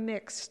sort of a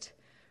mixed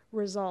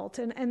result,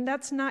 and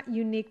that's not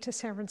unique to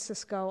San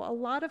Francisco. A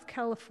lot of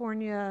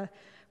California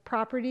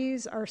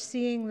properties are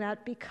seeing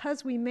that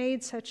because we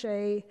made such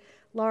a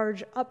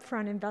large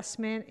upfront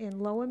investment in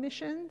low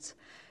emissions,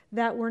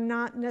 that we're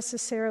not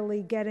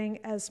necessarily getting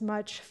as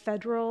much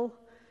federal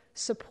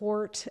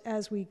support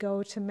as we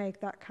go to make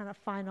that kind of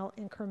final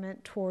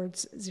increment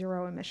towards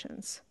zero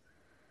emissions.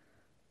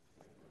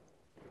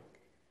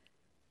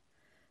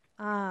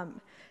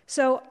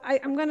 So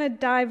I'm going to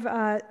dive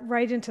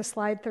right into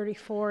slide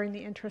 34 in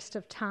the interest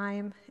of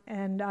time,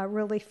 and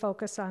really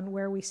focus on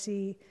where we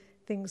see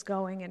things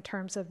going in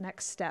terms of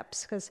next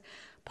steps, because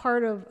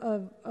part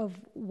of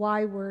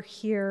why we're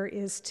here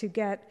is to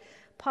get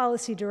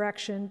policy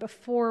direction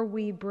before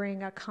we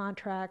bring a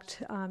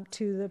contract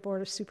to the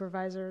Board of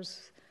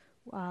Supervisors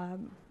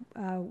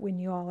when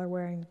you all are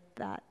wearing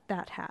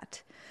that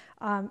hat.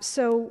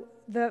 So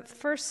the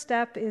first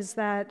step is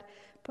that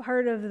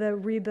part of the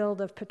rebuild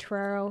of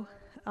Potrero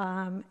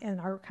and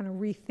our kind of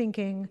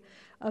rethinking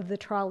of the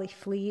trolley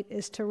fleet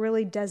is to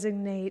really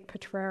designate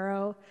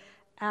Potrero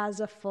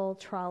as a full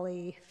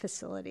trolley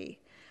facility.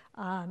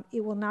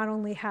 It will not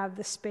only have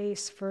the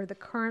space for the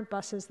current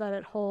buses that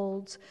it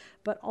holds,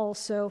 but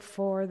also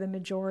for the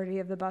majority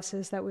of the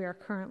buses that we are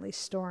currently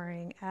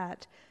storing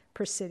at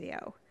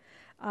Presidio.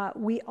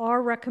 We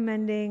are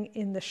recommending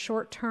in the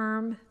short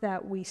term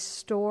that we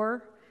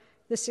store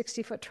the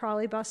 60-foot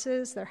trolley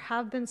buses. There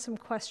have been some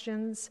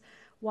questions.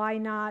 Why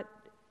not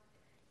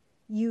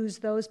use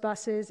those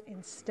buses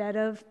instead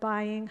of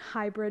buying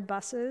hybrid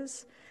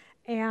buses?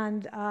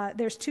 And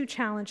there's two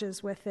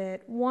challenges with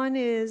it. One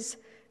is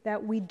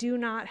that we do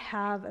not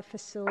have a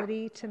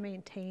facility to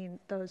maintain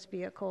those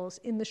vehicles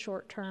in the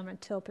short term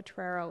until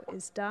Potrero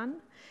is done,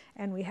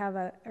 and we have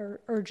an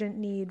urgent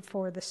need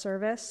for the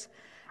service.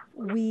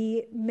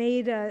 We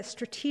made a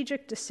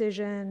strategic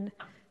decision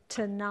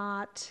to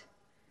not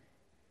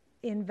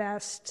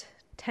invest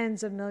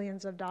tens of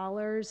millions of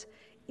dollars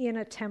in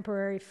a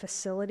temporary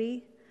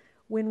facility.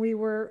 When we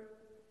were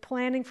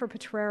planning for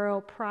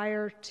Potrero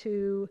prior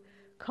to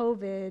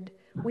COVID,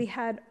 we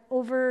had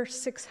over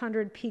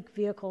 600 peak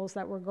vehicles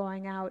that were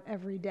going out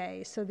every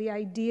day. So the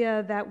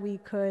idea that we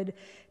could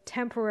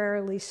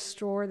temporarily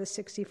store the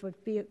 60-foot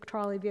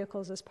trolley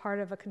vehicles as part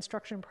of a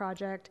construction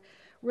project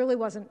really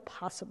wasn't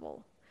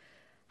possible.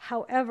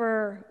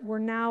 However, we're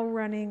now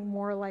running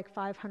more like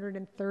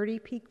 530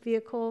 peak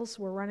vehicles.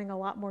 We're running a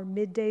lot more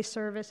midday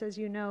service, as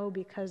you know,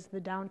 because the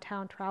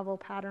downtown travel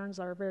patterns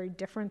are very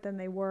different than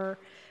they were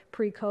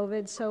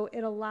pre-COVID. So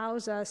it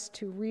allows us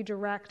to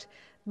redirect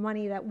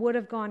money that would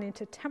have gone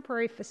into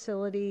temporary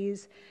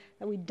facilities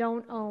that we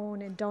don't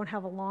own and don't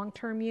have a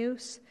long-term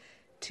use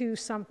to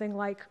something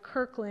like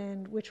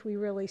Kirkland, which we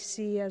really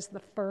see as the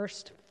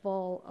first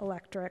full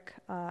electric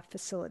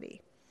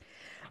facility.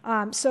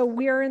 So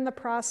we are in the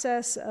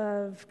process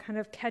of kind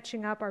of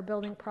catching up our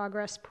Building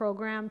Progress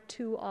program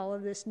to all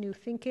of this new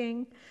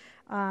thinking,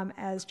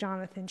 as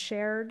Jonathan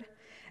shared.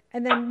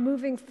 And then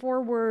moving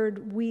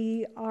forward,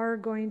 we are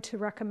going to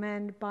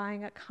recommend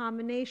buying a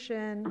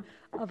combination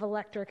of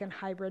electric and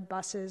hybrid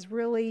buses,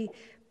 really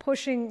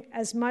pushing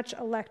as much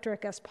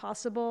electric as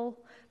possible,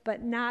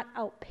 but not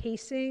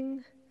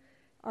outpacing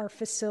our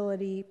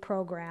facility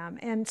program.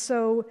 And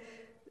so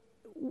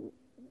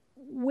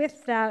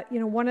with that,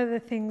 one of the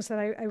things that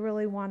I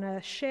really want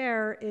to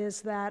share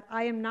is that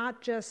I am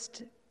not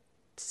just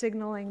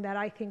signaling that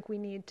I think we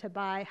need to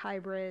buy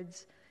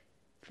hybrids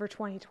for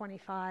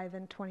 2025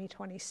 and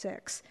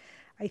 2026.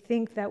 I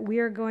think that we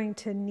are going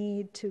to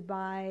need to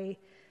buy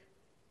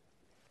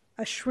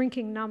a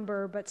shrinking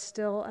number, but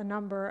still a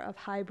number of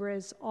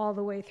hybrids all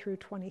the way through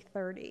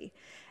 2030.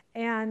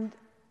 And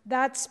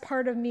that's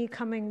part of me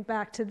coming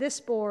back to this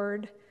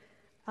board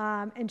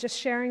and just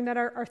sharing that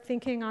our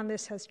thinking on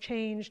this has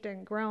changed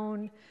and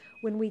grown.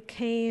 When we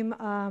came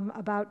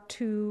about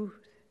 2,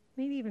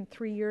 maybe even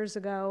 3 years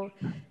ago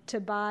to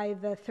buy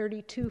the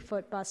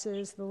 32-foot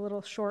buses, the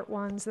little short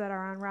ones that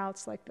are on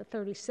routes like the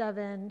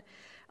 37,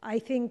 I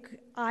think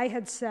I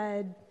had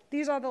said,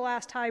 these are the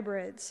last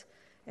hybrids.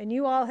 And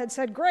you all had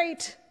said,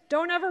 great,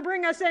 don't ever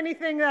bring us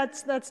anything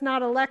that's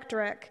not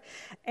electric.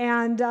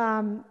 And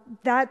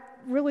that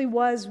really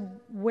was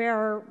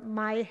where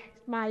my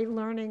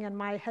learning and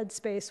my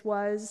headspace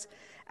was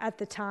at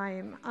the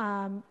time.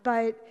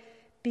 But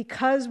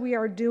because we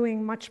are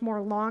doing much more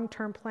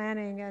long-term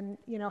planning and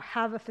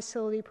have a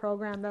facility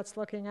program that's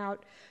looking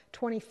out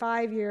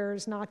 25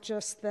 years, not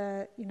just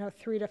the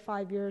 3 to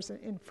 5 years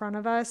in front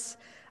of us,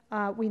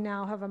 we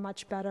now have a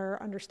much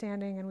better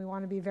understanding, and we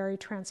want to be very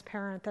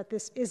transparent that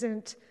this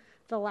isn't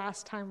the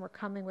last time we're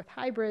coming with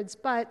hybrids,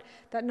 but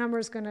that number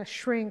is going to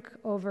shrink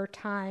over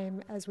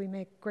time as we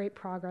make great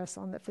progress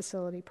on the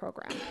facility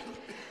program.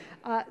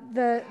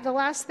 The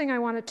last thing I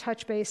want to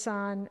touch base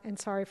on, and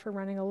sorry for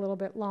running a little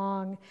bit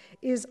long,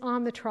 is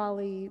on the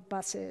trolley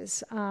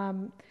buses.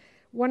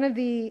 One of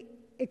the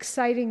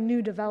exciting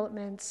new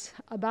developments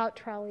about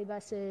trolley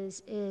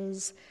buses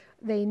is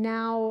they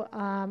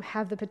now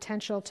have the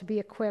potential to be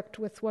equipped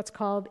with what's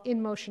called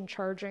in-motion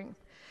charging.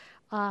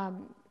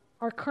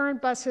 Our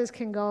current buses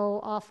can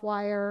go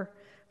off-wire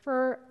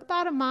for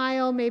about a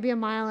mile, maybe a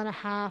mile and a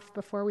half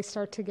before we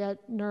start to get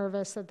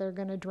nervous that they're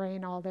going to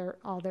drain all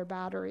their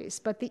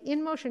batteries. But the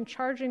in-motion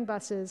charging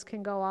buses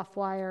can go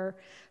off-wire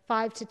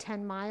 5 to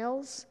 10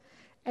 miles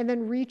and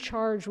then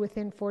recharge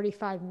within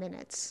 45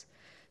 minutes.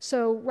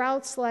 So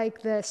routes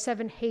like the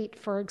 7 Haight,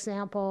 for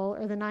example,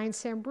 or the 9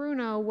 San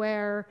Bruno,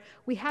 where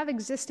we have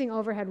existing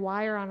overhead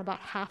wire on about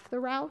half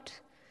the route,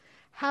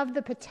 have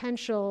the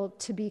potential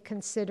to be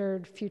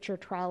considered future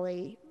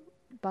trolley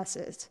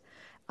buses.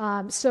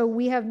 So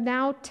we have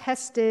now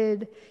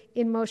tested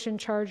in-motion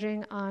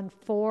charging on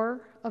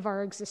 4 of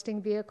our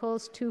existing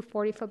vehicles, 2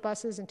 40-foot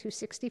buses and 2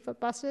 60-foot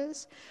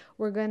buses.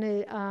 We're going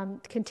to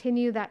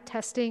continue that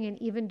testing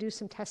and even do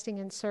some testing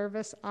in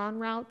service on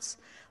routes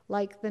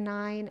like the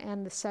 9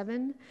 and the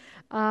 7.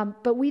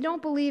 But we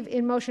don't believe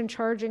in-motion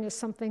charging is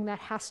something that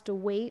has to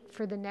wait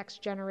for the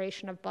next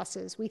generation of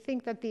buses. We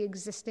think that the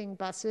existing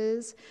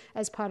buses,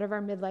 as part of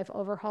our midlife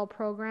overhaul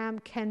program,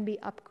 can be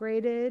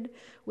upgraded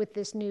with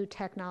this new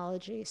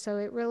technology. So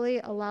it really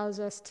allows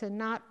us to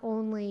not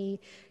only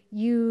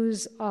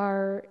use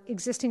our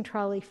existing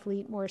trolley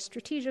fleet more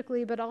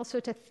strategically, but also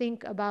to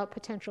think about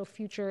potential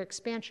future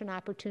expansion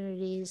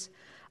opportunities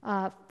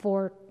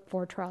for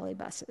trolley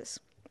buses.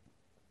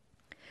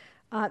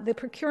 The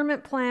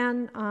procurement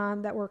plan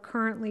that we're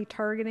currently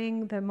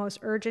targeting, the most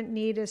urgent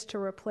need is to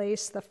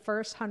replace the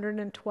first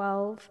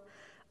 112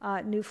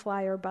 New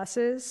Flyer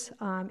buses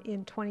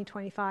in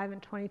 2025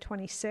 and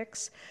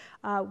 2026.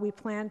 We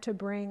plan to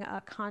bring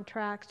a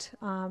contract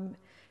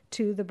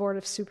to the Board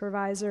of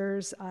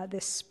Supervisors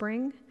this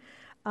spring,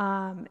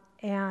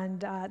 and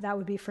that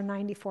would be for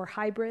 94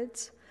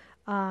 hybrids.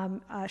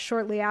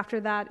 Shortly after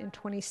that, in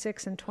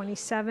 26 and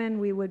 27,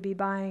 we would be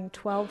buying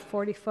 12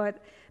 40-foot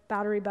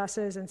battery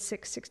buses and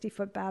 6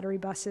 60-foot battery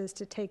buses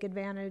to take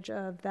advantage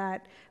of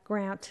that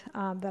grant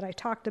that I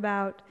talked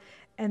about.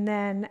 And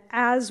then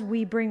as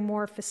we bring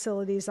more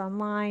facilities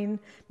online,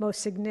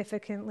 most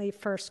significantly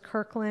first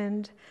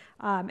Kirkland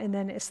and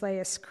then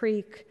Islayas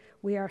Creek,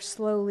 we are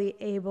slowly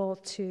able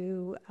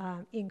to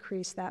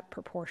increase that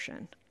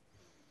proportion.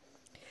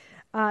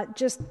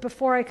 Just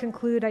before I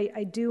conclude,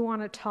 I do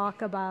want to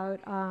talk about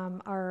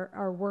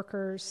our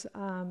workers.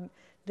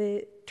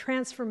 The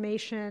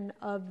transformation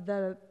of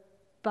the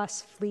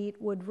bus fleet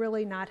would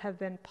really not have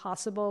been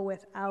possible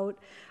without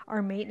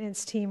our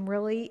maintenance team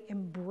really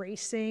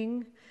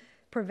embracing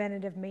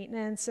preventative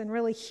maintenance and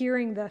really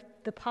hearing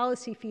the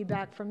policy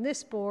feedback from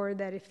this board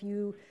that if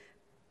you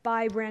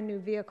buy brand new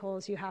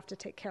vehicles, you have to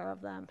take care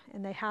of them,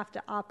 and they have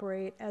to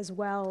operate as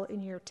well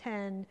in year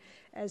 10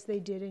 as they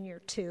did in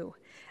year 2.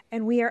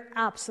 And we are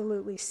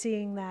absolutely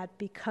seeing that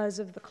because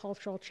of the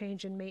cultural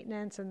change in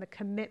maintenance and the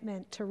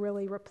commitment to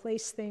really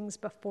replace things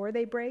before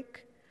they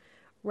break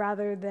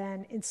rather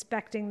than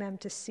inspecting them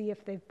to see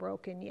if they've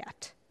broken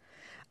yet.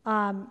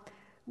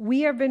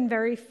 We have been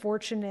very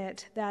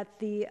fortunate that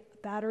the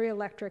battery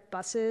electric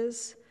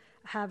buses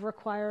have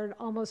required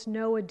almost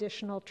no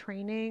additional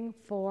training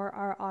for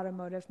our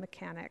automotive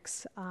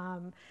mechanics.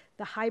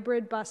 The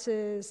hybrid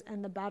buses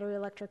and the battery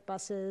electric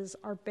buses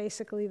are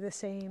basically the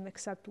same,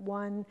 except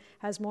one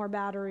has more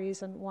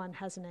batteries and one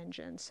has an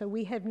engine. So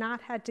we have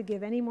not had to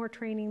give any more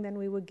training than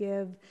we would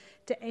give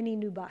to any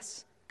new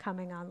bus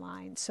coming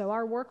online. So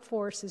our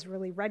workforce is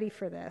really ready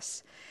for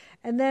this.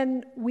 And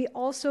then we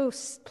also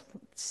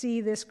see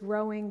this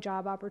growing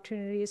job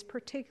opportunities,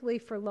 particularly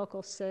for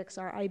Local 6,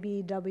 our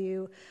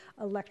IBEW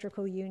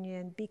electrical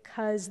union,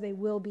 because they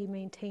will be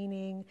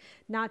maintaining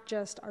not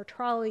just our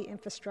trolley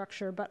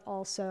infrastructure, but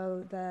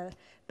also the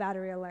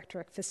battery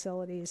electric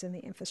facilities and the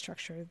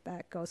infrastructure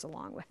that goes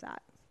along with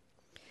that.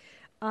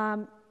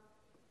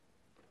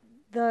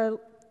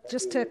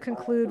 Just to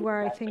conclude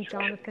where I think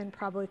Jonathan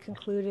probably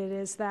concluded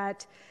is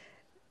that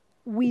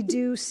we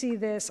do see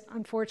this,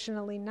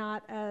 unfortunately,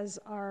 not as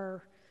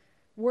our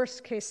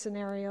worst case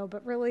scenario,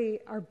 but really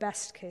our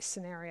best case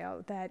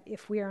scenario, that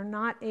if we are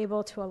not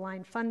able to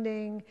align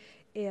funding,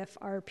 if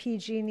our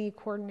PG&E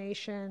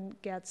coordination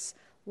gets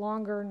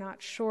longer,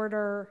 not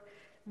shorter,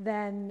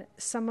 then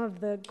some of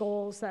the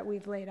goals that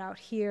we've laid out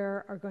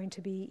here are going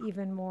to be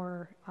even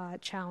more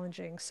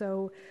challenging.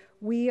 So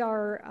we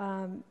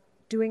are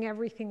doing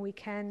everything we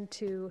can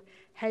to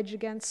hedge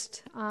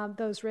against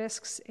those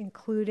risks,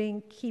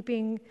 including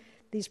keeping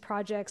these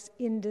projects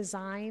in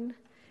design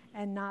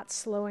and not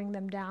slowing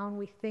them down.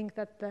 We think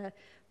that the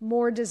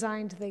more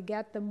designed they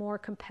get, the more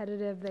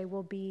competitive they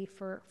will be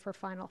for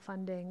final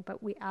funding,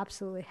 but we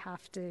absolutely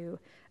have to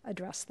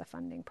address the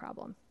funding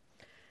problem.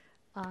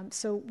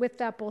 So with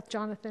that, both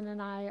Jonathan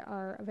and I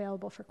are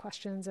available for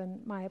questions,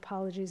 and my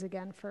apologies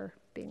again for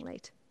being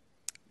late.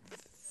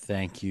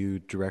 Thank you,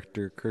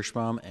 Director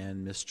Kirschbaum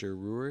and Mr.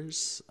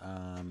 Ruers.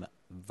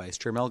 Vice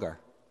Chair Melgar.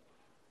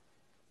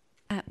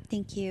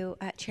 Thank you,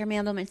 Chair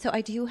Mandelman. So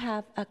I do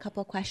have a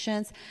couple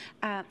questions.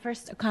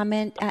 First, a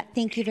comment.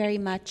 Thank you very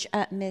much,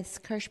 Ms.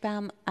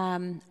 Kirschbaum.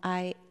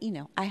 I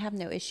have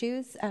no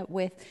issues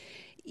with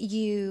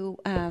you,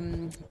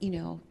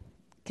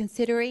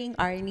 considering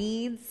our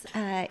needs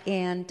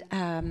and,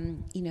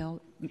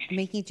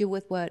 making do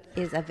with what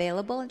is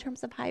available in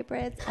terms of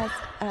hybrids as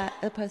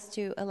opposed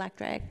to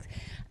electrics.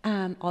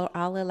 Or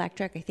all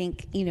electric. I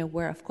think,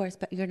 we're, of course,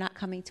 but you're not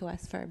coming to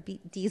us for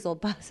diesel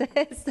buses,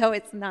 so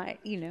it's not,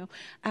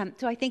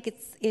 So I think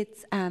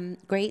it's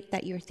great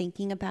that you're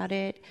thinking about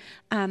it.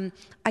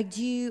 I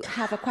do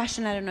have a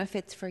question. I don't know if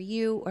it's for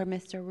you or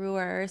Mr.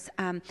 Ruers.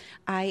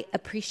 I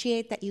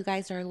appreciate that you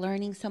guys are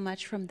learning so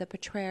much from the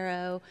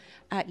Potrero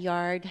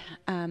yard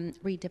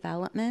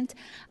redevelopment.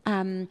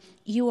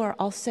 You are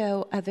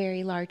also a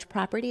very large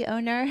property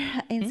owner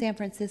in San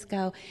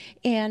Francisco,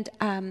 and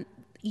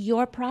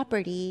your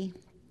property,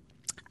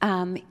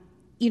 in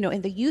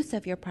the use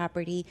of your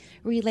property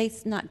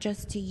relates not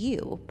just to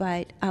you,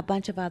 but a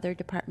bunch of other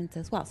departments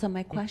as well. So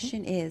my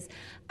question is,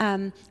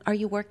 are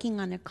you working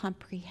on a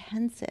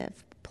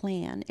comprehensive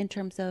plan in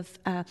terms of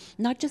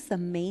not just the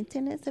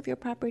maintenance of your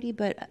property,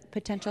 but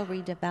potential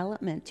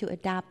redevelopment to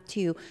adapt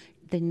to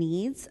the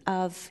needs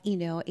of,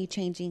 a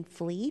changing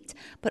fleet,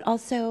 but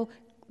also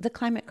the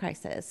climate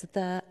crisis,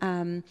 the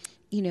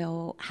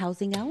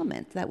housing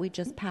element that we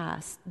just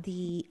passed,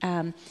 the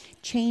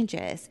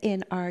changes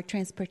in our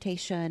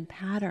transportation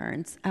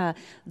patterns,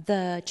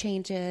 the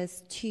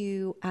changes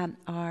to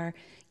our,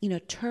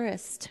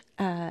 tourist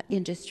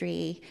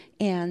industry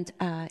and,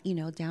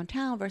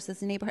 downtown versus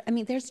the neighborhood. I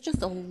mean, there's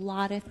just a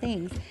lot of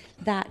things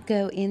that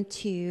go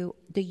into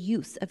the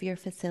use of your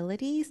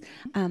facilities,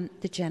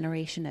 the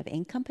generation of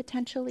income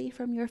potentially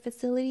from your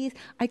facilities.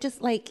 I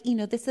just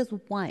this is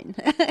one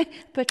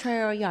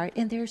Potrero Yard,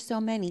 and there's so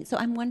many. So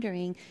I'm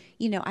wondering,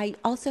 I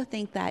also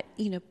think that,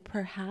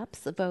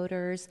 perhaps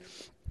voters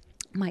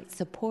might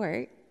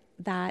support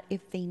that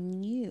if they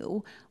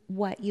knew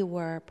what you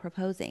were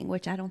proposing,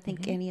 which I don't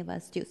think any of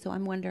us do. So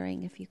I'm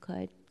wondering if you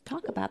could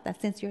talk about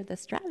that since you're the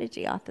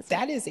strategy officer.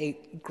 That is a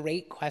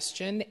great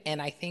question,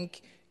 and I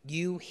think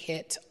you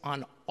hit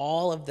on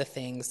all of the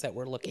things that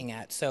we're looking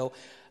at. So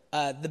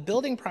the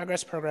Building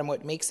Progress Program,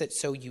 what makes it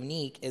so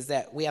unique is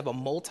that we have a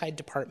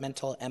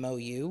multi-departmental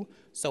MOU,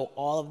 so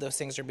all of those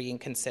things are being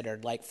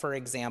considered. Like, for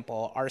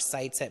example, our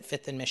sites at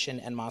 5th and Mission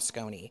and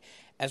Moscone.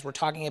 As we're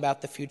talking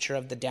about the future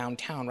of the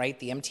downtown, right,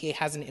 the MTA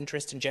has an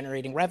interest in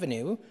generating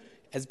revenue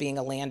as being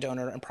a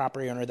landowner and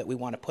property owner that we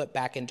want to put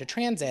back into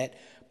transit,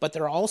 but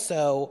there are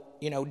also,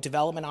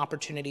 development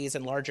opportunities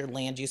and larger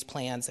land use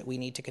plans that we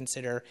need to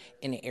consider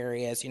in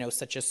areas,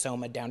 such as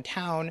Soma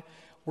downtown.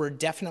 We're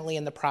definitely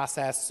in the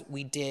process.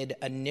 We did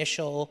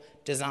initial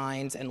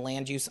designs and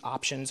land use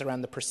options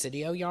around the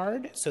Presidio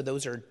yard. So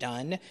those are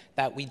done.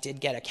 That we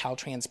did get a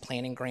Caltrans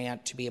planning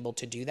grant to be able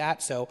to do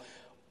that. So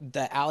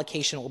the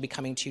allocation that will be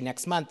coming to you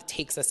next month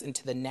takes us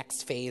into the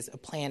next phase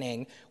of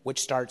planning,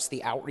 which starts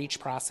the outreach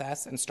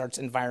process and starts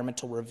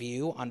environmental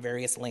review on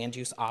various land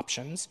use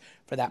options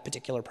for that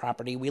particular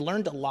property. We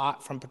learned a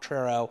lot from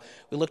Potrero.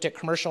 We looked at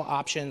commercial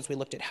options. We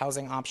looked at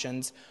housing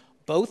options.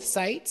 Both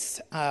sites,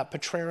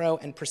 Potrero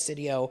and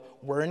Presidio,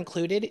 were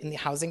included in the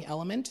housing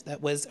element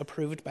that was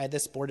approved by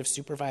this Board of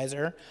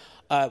Supervisors,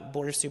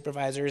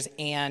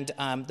 and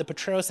the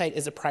Potrero site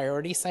is a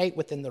priority site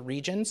within the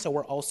region, so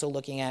we're also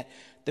looking at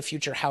the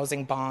future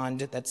housing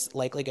bond that's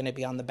likely going to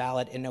be on the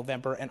ballot in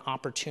November and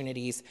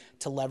opportunities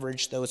to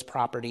leverage those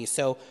properties.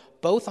 So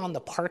both on the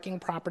parking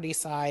property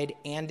side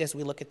and as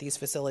we look at these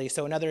facilities.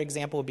 So another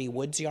example would be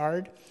Woods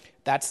Yard.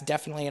 That's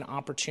definitely an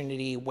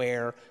opportunity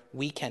where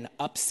we can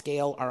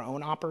upscale our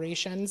own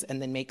operations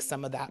and then make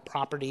some of that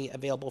property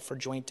available for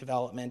joint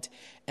development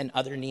and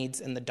other needs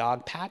in the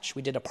dog patch.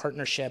 We did a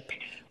partnership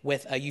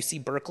with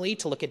UC Berkeley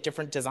to look at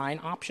different design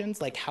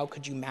options, like how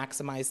could you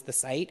maximize the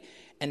site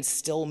and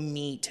still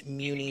meet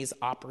Muni's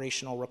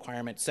operational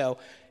requirements. So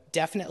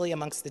definitely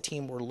amongst the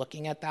team, we're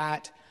looking at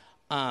that.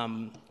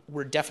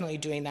 We're definitely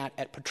doing that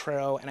at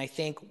Potrero, and I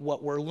think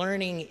what we're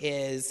learning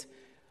is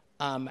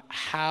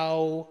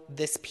how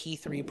this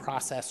P3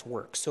 process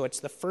works. So it's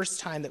the first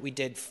time that we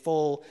did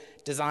full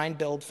design,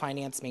 build,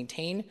 finance,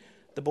 maintain.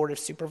 The Board of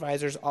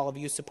Supervisors, all of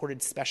you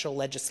supported special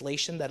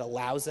legislation that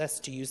allows us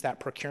to use that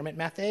procurement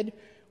method.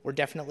 We're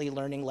definitely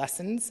learning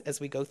lessons as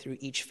we go through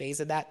each phase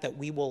of that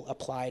we will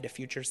apply to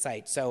future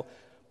sites. So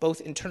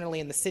both internally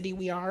in the city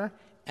we are,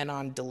 and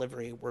on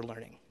delivery we're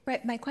learning.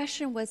 Right. My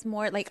question was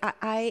more like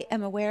I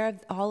am aware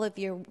of all of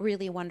your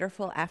really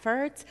wonderful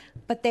efforts,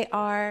 but they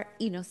are,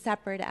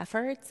 separate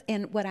efforts.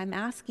 And what I'm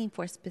asking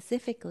for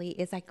specifically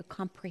is like a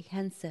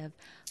comprehensive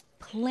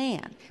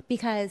plan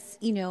because,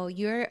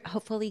 you're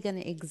hopefully going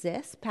to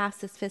exist past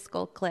this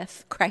fiscal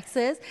cliff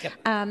crisis. Yep.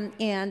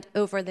 And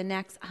over the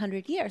next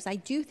 100 years, I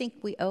do think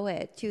we owe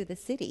it to the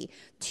city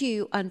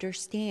to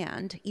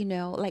understand,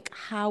 like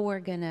how we're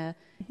going to,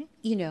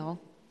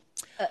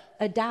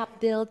 adapt,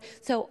 build.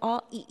 So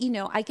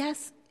I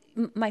guess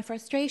my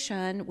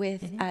frustration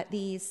with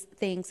these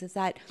things is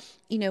that,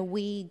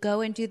 we go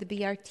and do the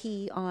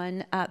BRT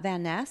on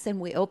Van Ness and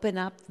we open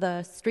up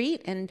the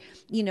street and,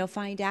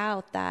 find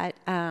out that,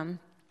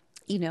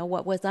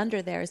 what was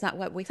under there is not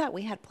what we thought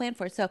we had planned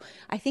for. So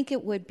I think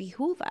it would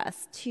behoove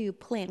us to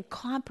plan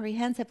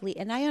comprehensively.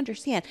 And I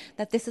understand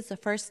that this is the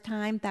first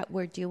time that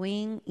we're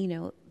doing,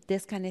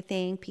 this kind of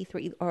thing,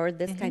 P3 or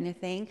this kind of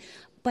thing.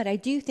 But I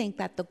do think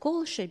that the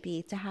goal should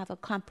be to have a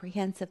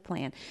comprehensive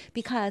plan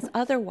because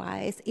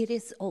otherwise it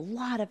is a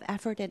lot of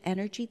effort and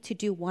energy to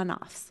do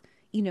one-offs,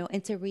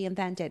 and to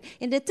reinvent it.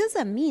 And it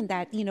doesn't mean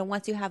that,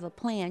 once you have a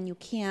plan, you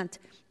can't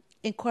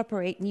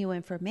incorporate new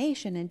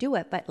information and do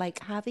it. But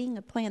like having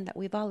a plan that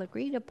we've all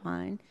agreed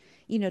upon,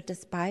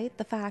 despite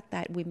the fact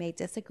that we may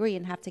disagree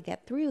and have to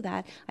get through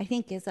that, I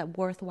think is a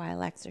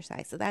worthwhile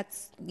exercise. So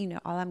that's,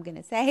 all I'm going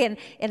to say.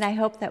 And I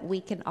hope that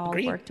we can all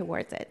work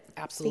towards it.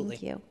 Absolutely.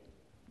 Thank you.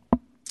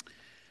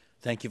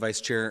 Thank you, Vice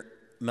Chair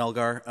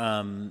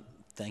Melgar.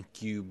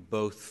 Thank you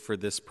both for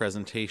this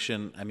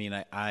presentation. I mean,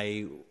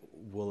 I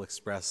will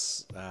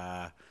express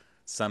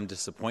some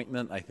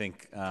disappointment. I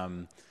think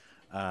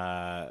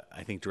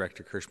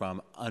Director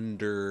Kirschbaum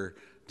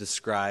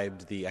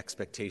under-described the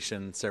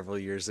expectation several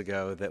years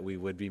ago that we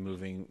would be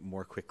moving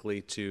more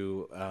quickly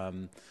to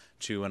an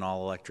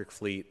all-electric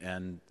fleet,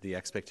 and the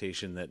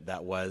expectation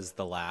that was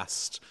the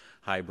last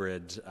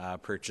hybrid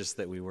purchase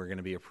that we were going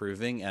to be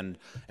approving. And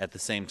at the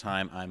same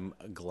time, I'm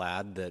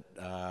glad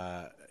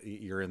that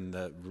you're in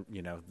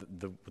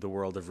the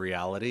world of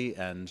reality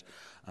and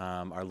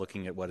are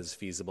looking at what is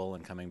feasible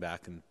and coming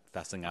back and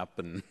fessing up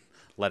and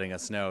letting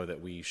us know that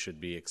we should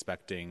be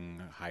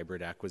expecting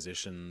hybrid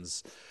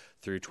acquisitions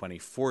through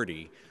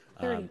 2040.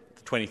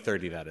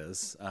 2030, that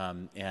is.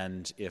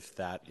 And if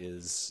that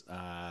is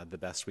the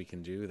best we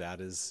can do,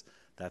 that's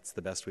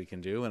the best we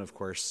can do. And of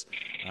course,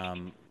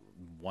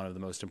 one of the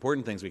most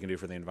important things we can do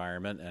for the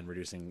environment and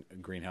reducing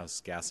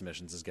greenhouse gas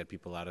emissions is get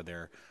people out of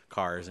their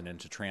cars and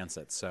into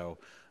transit. So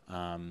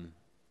I'm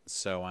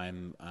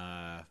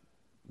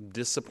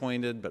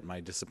disappointed, but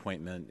my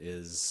disappointment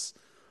is,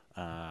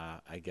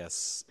 I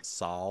guess,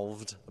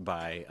 solved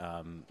by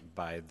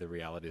the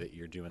reality that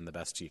you're doing the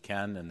best you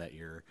can and that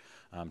you're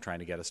trying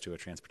to get us to a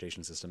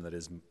transportation system that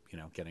is,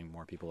 getting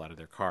more people out of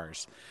their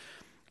cars.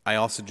 I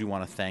also do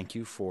want to thank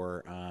you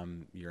for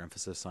your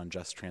emphasis on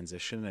just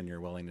transition and your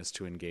willingness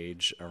to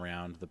engage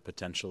around the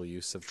potential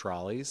use of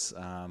trolleys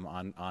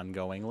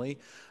ongoingly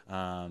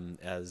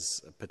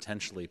as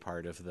potentially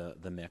part of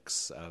the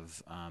mix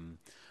of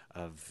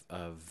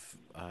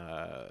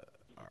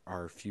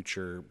our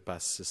future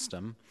bus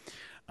system.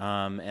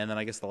 And then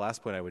I guess the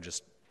last point I would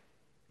just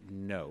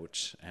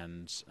note,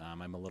 and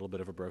I'm a little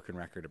bit of a broken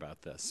record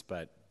about this,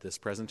 but this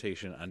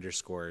presentation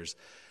underscores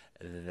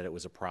that it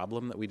was a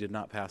problem that we did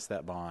not pass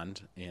that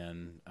bond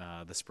in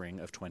the spring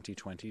of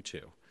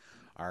 2022.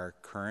 Our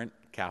current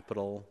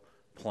capital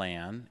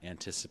plan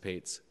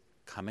anticipates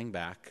coming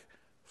back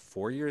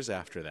 4 years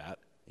after that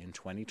in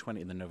 2020,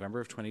 in the November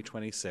of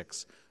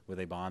 2026, with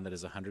a bond that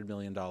is $100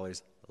 million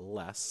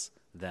less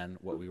than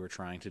what we were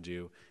trying to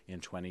do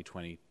in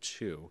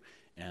 2022.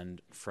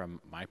 And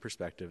from my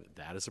perspective,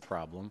 that is a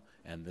problem,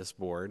 and this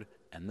board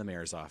and the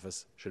mayor's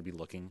office should be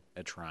looking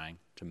at trying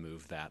to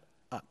move that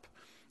up.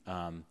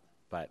 I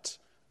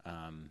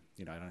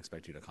don't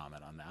expect you to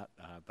comment on that,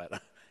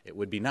 but it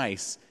would be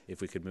nice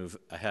if we could move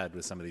ahead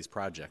with some of these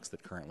projects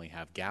that currently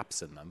have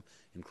gaps in them,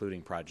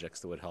 including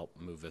projects that would help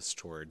move us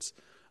towards,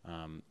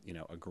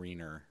 a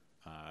greener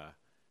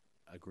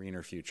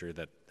future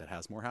that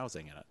has more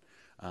housing in it.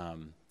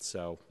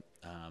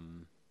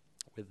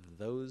 With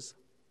those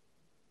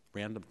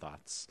random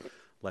thoughts,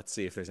 let's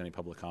see if there's any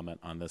public comment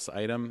on this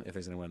item. If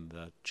there's anyone in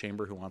the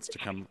chamber who wants to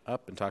come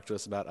up and talk to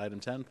us about item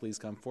 10, please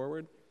come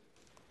forward.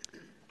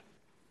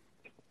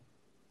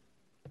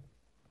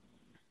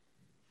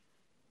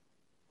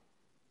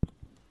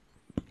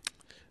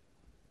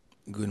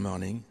 Good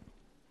morning.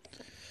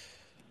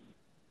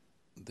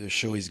 The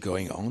show is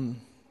going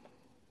on.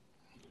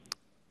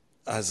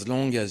 As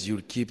long as you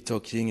keep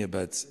talking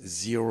about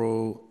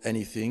zero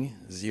anything,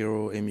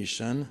 zero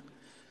emission,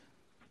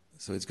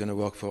 so it's going to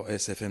work for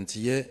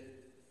SFMTA,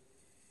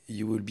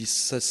 you will be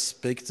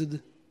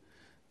suspected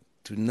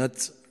to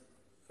not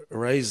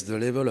raise the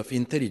level of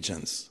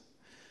intelligence,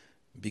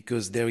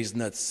 because there is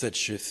not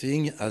such a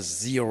thing as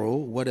zero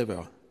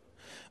whatever.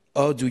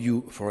 How do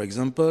you, for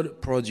example,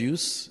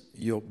 produce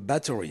your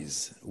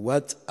batteries?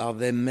 What are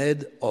they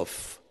made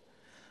of?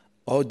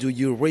 How do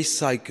you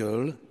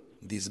recycle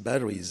these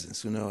batteries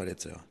sooner or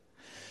later?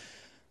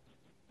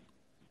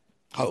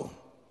 How?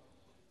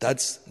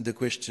 That's the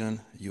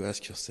question you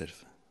ask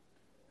yourself.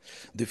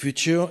 The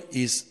future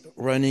is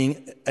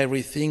running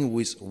everything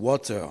with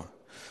water.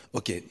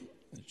 Okay,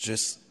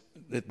 just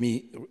let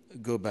me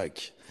go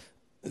back.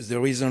 The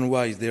reason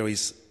why there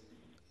is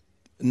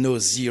no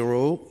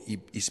zero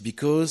is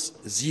because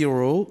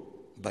zero,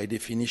 by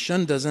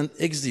definition, doesn't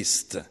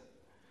exist.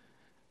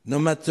 No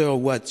matter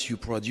what you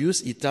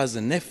produce, it has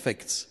an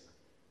effect,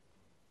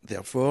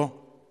 therefore,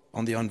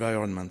 on the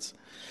environment.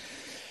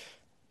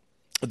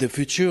 The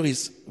future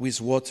is with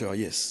water,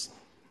 yes.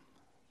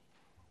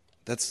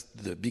 That's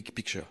the big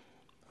picture.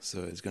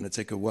 So it's going to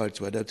take a while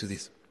to adapt to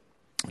this.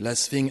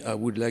 Last thing I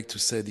would like to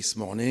say this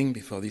morning,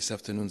 before this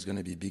afternoon is going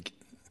to be big.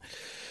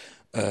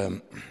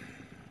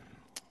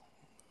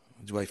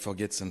 Do I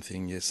forget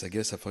something? Yes, I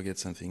guess I forget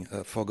something.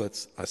 I forgot,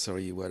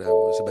 sorry, what I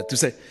was about to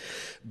say.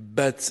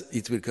 But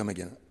it will come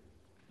again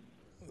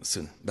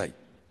soon. Bye.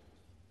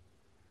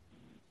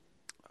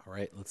 All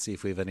right, let's see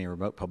if we have any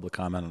remote public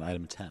comment on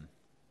item 10.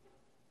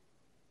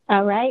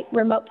 All right,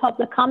 remote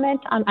public comment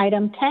on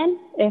item 10.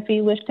 If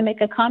you wish to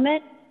make a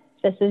comment,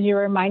 this is your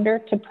reminder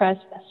to press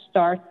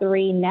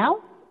 *3 now.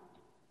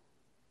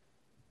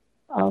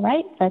 All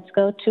right, let's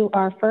go to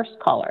our first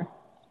caller.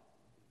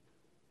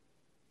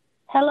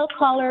 Hello,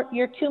 caller.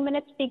 Your 2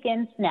 minutes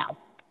begins now.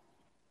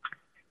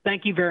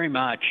 Thank you very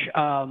much.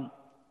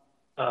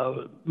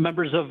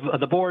 Members of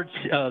the board,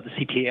 the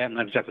CTA, I'm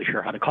not exactly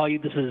sure how to call you.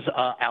 This is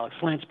Alex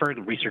Landsberg,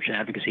 Research and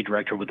Advocacy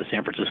Director with the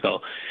San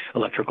Francisco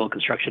Electrical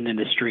Construction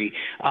Industry.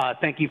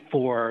 Thank you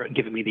for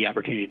giving me the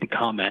opportunity to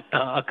comment.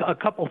 A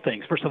couple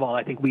things. First of all,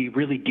 I think we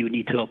really do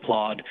need to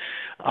applaud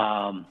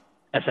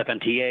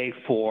SFMTA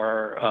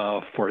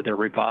for their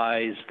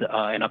revised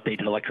and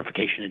updated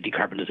electrification and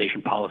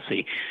decarbonization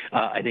policy.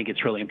 I think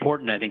it's really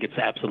important. I think it's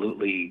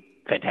absolutely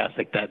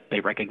fantastic that they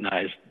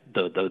recognize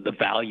the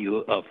value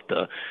of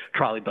the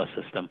trolley bus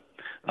system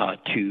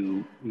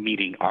to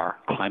meeting our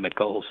climate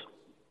goals.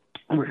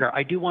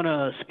 I do want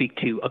to speak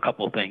to a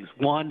couple of things.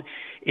 One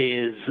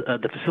is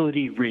the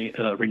facility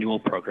renewal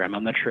program.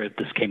 I'm not sure if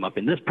this came up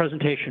in this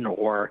presentation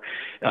or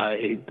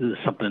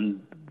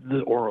something,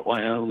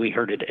 or we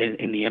heard it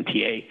in the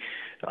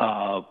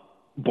MTA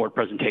board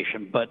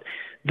presentation. But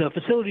the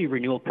facility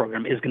renewal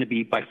program is going to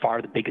be by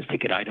far the biggest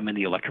ticket item in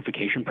the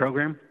electrification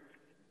program.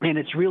 And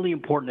it's really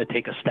important to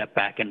take a step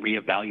back and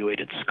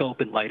reevaluate its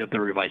scope in light of the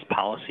revised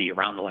policy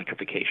around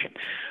electrification.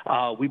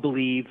 We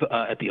believe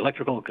at the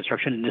electrical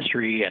construction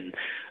industry and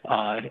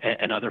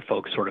other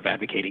folks sort of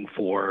advocating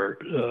for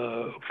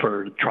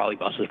trolley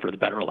buses, for the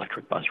better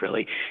electric bus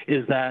really,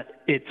 is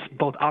that it's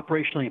both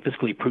operationally and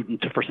fiscally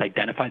prudent to first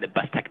identify the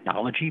best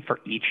technology for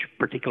each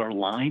particular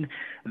line,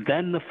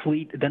 then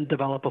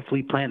develop a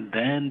fleet plan,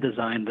 then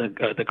design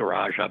the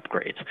garage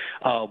upgrades.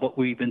 What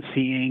we've been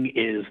seeing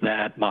is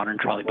that modern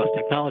trolley bus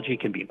technology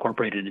can be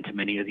incorporated into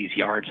many of these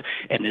yards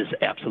and is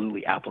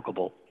absolutely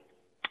applicable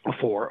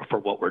for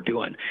what we're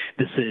doing.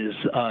 This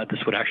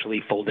would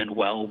actually fold in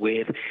well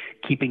with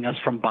keeping us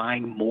from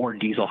buying more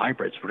diesel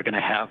hybrids. We're going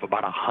to have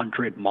about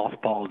 100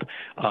 mothballed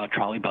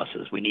trolley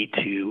buses. We need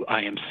to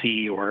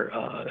IMC or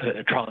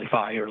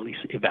trolleyfy, or at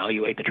least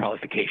evaluate the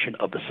trollification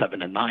of the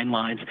 7 and 9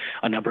 lines,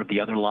 a number of the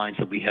other lines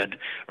that we had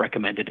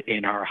recommended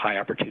in our high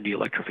opportunity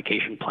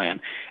electrification plan.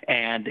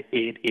 And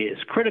it is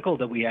critical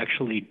that we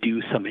actually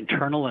do some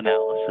internal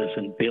analysis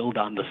and build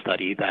on the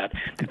study that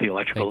the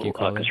electrical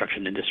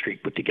construction industry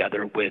put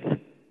together with the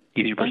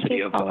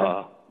University of.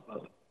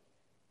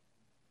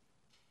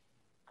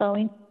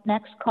 Going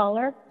next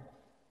caller.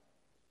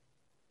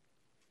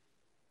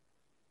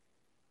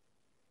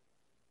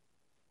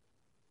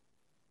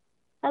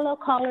 Hello,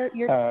 caller.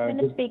 Your 2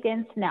 minutes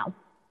begins now.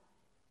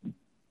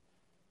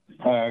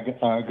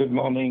 Good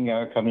morning,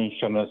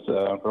 Commissioners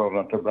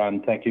Roland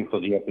Brand. Thank you for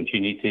the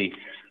opportunity.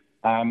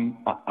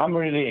 I'm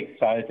really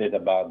excited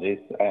about this,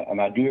 and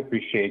I do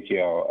appreciate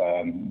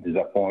your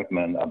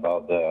disappointment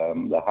about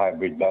the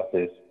hybrid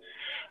buses.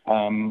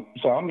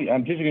 So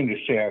I'm just going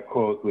to share a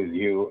quote with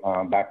you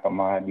back from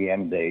my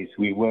IBM days.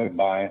 We worked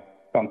by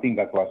something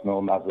that was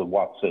known as the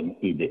Watson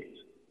Edict.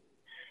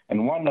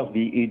 And one of the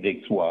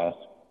edicts was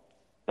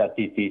that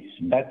it is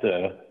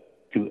better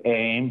to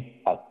aim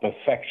at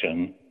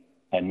perfection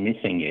and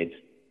missing it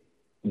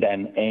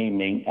than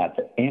aiming at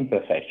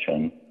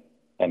imperfection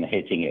and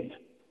hitting it.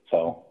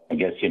 So I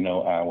guess you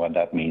know what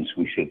that means.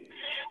 We should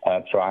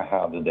try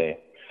harder there.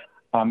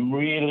 I'm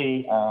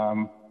really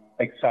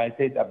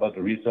excited about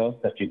the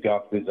results that you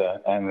got with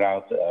the en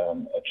route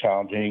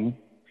charging.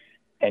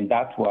 And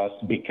that was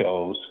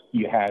because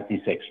you had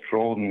this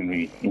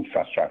extraordinary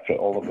infrastructure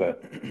all over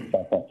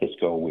San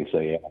Francisco with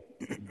the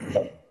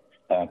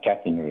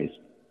catenaries.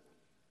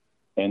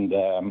 And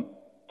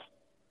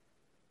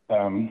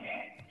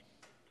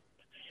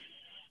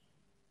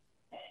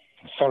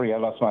sorry, I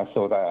lost my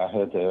thought. I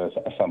heard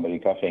somebody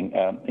coughing.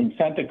 In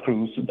Santa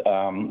Cruz,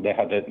 they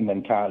had an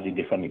entirely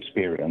different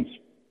experience.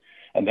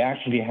 And they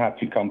actually had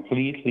to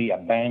completely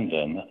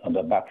abandon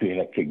the battery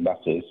electric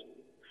buses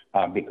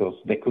because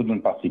they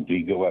couldn't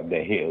possibly go up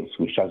the hills,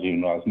 which, as you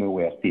know, is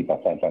nowhere steep as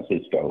San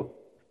Francisco,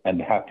 and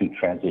they had to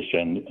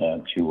transition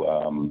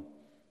to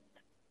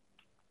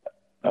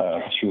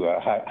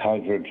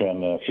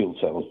hydrogen fuel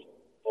cells.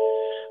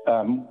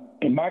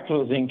 In my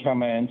closing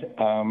comment,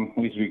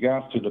 with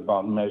regards to the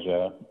bond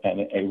measure, and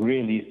it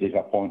really is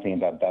disappointing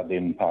that that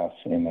didn't pass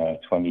in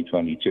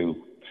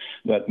 2022.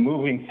 But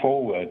moving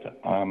forward,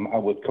 I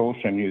would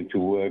caution you to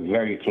work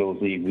very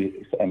closely with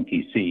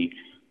MTC,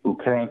 who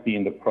currently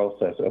in the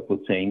process of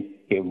putting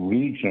a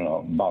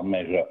regional bond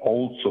measure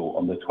also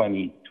on the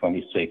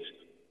 2026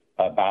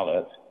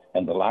 ballot.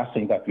 And the last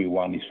thing that we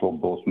want is for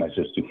both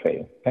measures to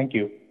fail. Thank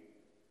you.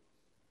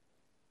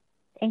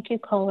 Thank you,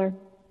 caller.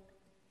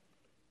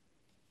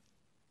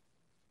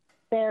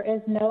 There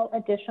is no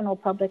additional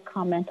public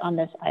comment on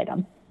this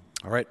item.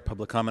 All right,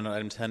 public comment on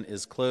item 10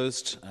 is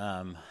closed.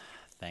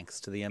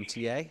 Thanks to the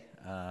MTA,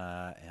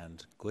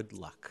 and good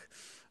luck.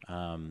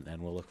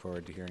 And we'll look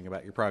forward to hearing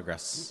about your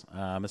progress.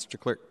 Mr.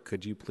 Clerk,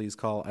 could you please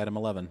call item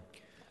 11?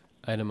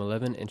 Item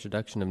 11,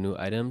 introduction of new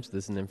items.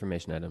 This is an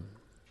information item.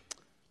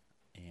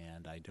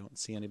 And I don't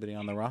see anybody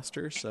on the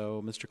roster,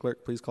 so Mr.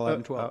 Clerk, please call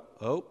item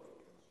 12.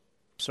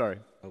 Sorry.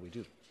 Oh, we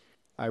do.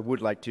 I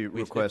would like to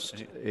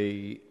request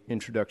a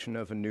introduction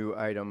of a new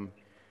item.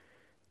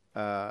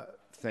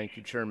 Thank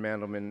you, Chair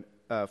Mandelman.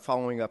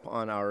 Following up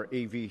on our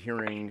AV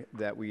hearing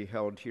that we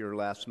held here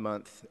last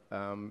month,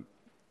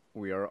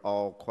 we are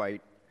all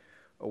quite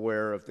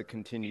aware of the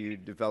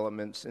continued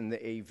developments in the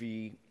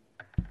AV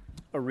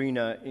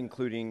arena,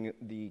 including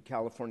the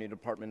California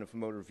Department of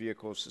Motor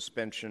Vehicles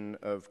suspension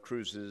of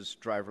Cruise's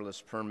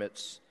driverless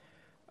permits,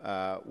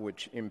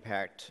 which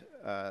impact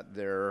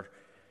their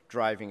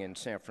driving in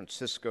San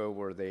Francisco,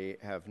 where they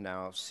have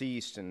now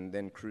ceased, and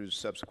then Cruise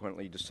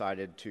subsequently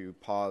decided to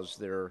pause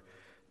their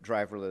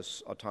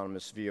driverless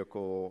autonomous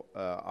vehicle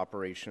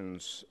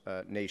operations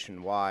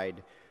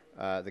nationwide.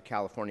 The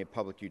California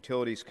Public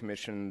Utilities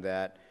Commission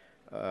that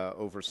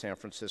over San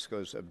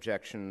Francisco's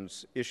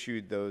objections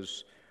issued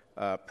those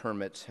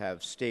permits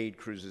have stayed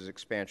Cruise's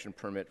expansion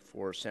permit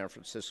for San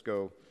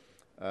Francisco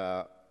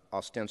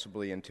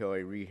ostensibly until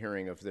a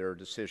rehearing of their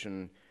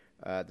decision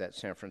that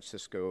San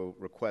Francisco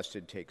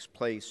requested takes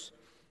place,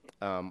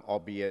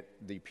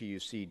 albeit the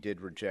PUC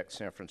did reject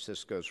San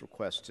Francisco's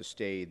request to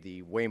stay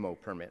the Waymo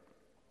permit.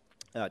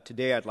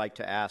 Today, I'd like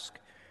to ask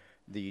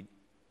the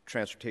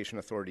Transportation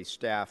Authority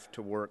staff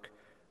to work,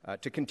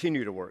 to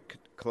continue to work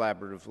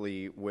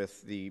collaboratively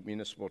with the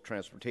Municipal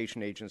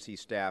Transportation Agency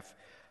staff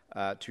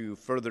to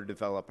further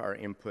develop our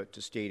input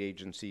to state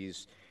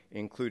agencies,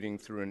 including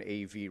through an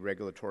AV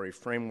regulatory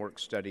framework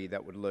study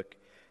that would look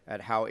at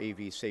how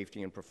AV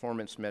safety and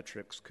performance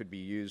metrics could be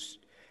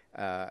used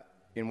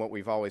in what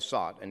we've always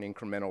sought, an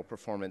incremental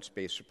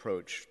performance-based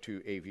approach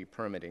to AV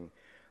permitting.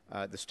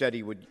 The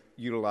study would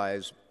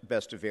utilize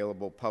best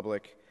available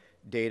public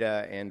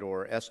data and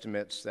or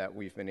estimates that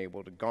we've been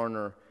able to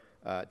garner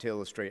to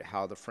illustrate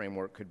how the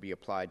framework could be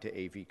applied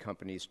to AV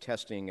companies'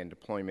 testing and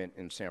deployment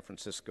in San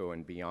Francisco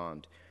and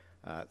beyond.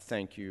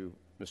 Thank you,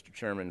 Mr.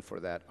 Chairman, for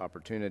that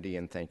opportunity,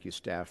 and thank you,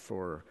 staff,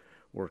 for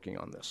working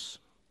on this.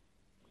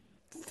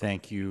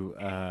 Thank you,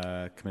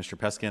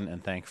 Commissioner Peskin,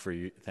 and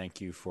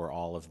thank you for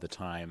all of the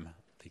time,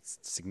 the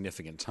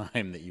significant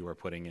time that you are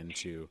putting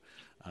into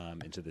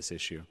this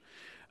issue.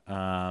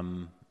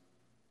 And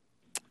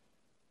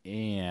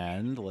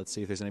let's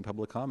see if there's any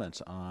public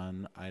comment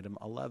on item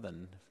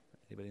 11.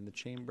 Anybody in the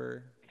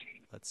chamber?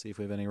 Let's see if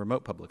we have any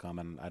remote public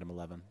comment on item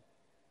 11.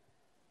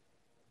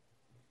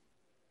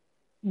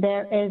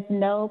 There is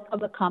no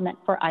public comment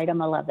for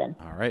item 11.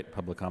 All right,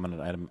 public comment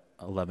on item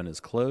 11 is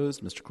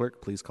closed. Mr.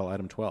 Clerk, please call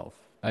item 12.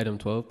 Item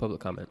 12,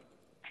 public comment.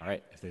 All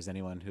right, if there's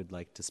anyone who'd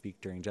like to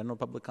speak during general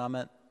public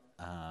comment,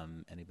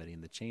 anybody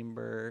in the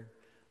chamber?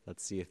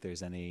 Let's see if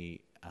there's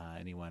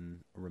anyone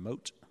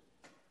remote.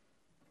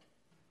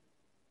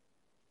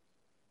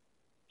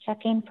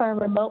 Checking for a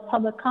remote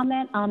public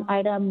comment on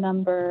item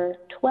number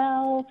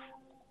 12.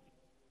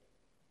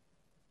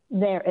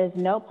 There is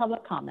no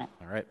public comment.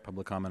 All right,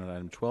 public comment on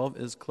item 12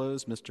 is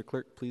closed. Mr.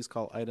 Clerk, please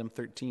call item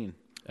 13.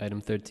 Item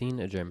 13,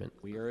 adjournment.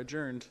 We are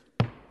adjourned.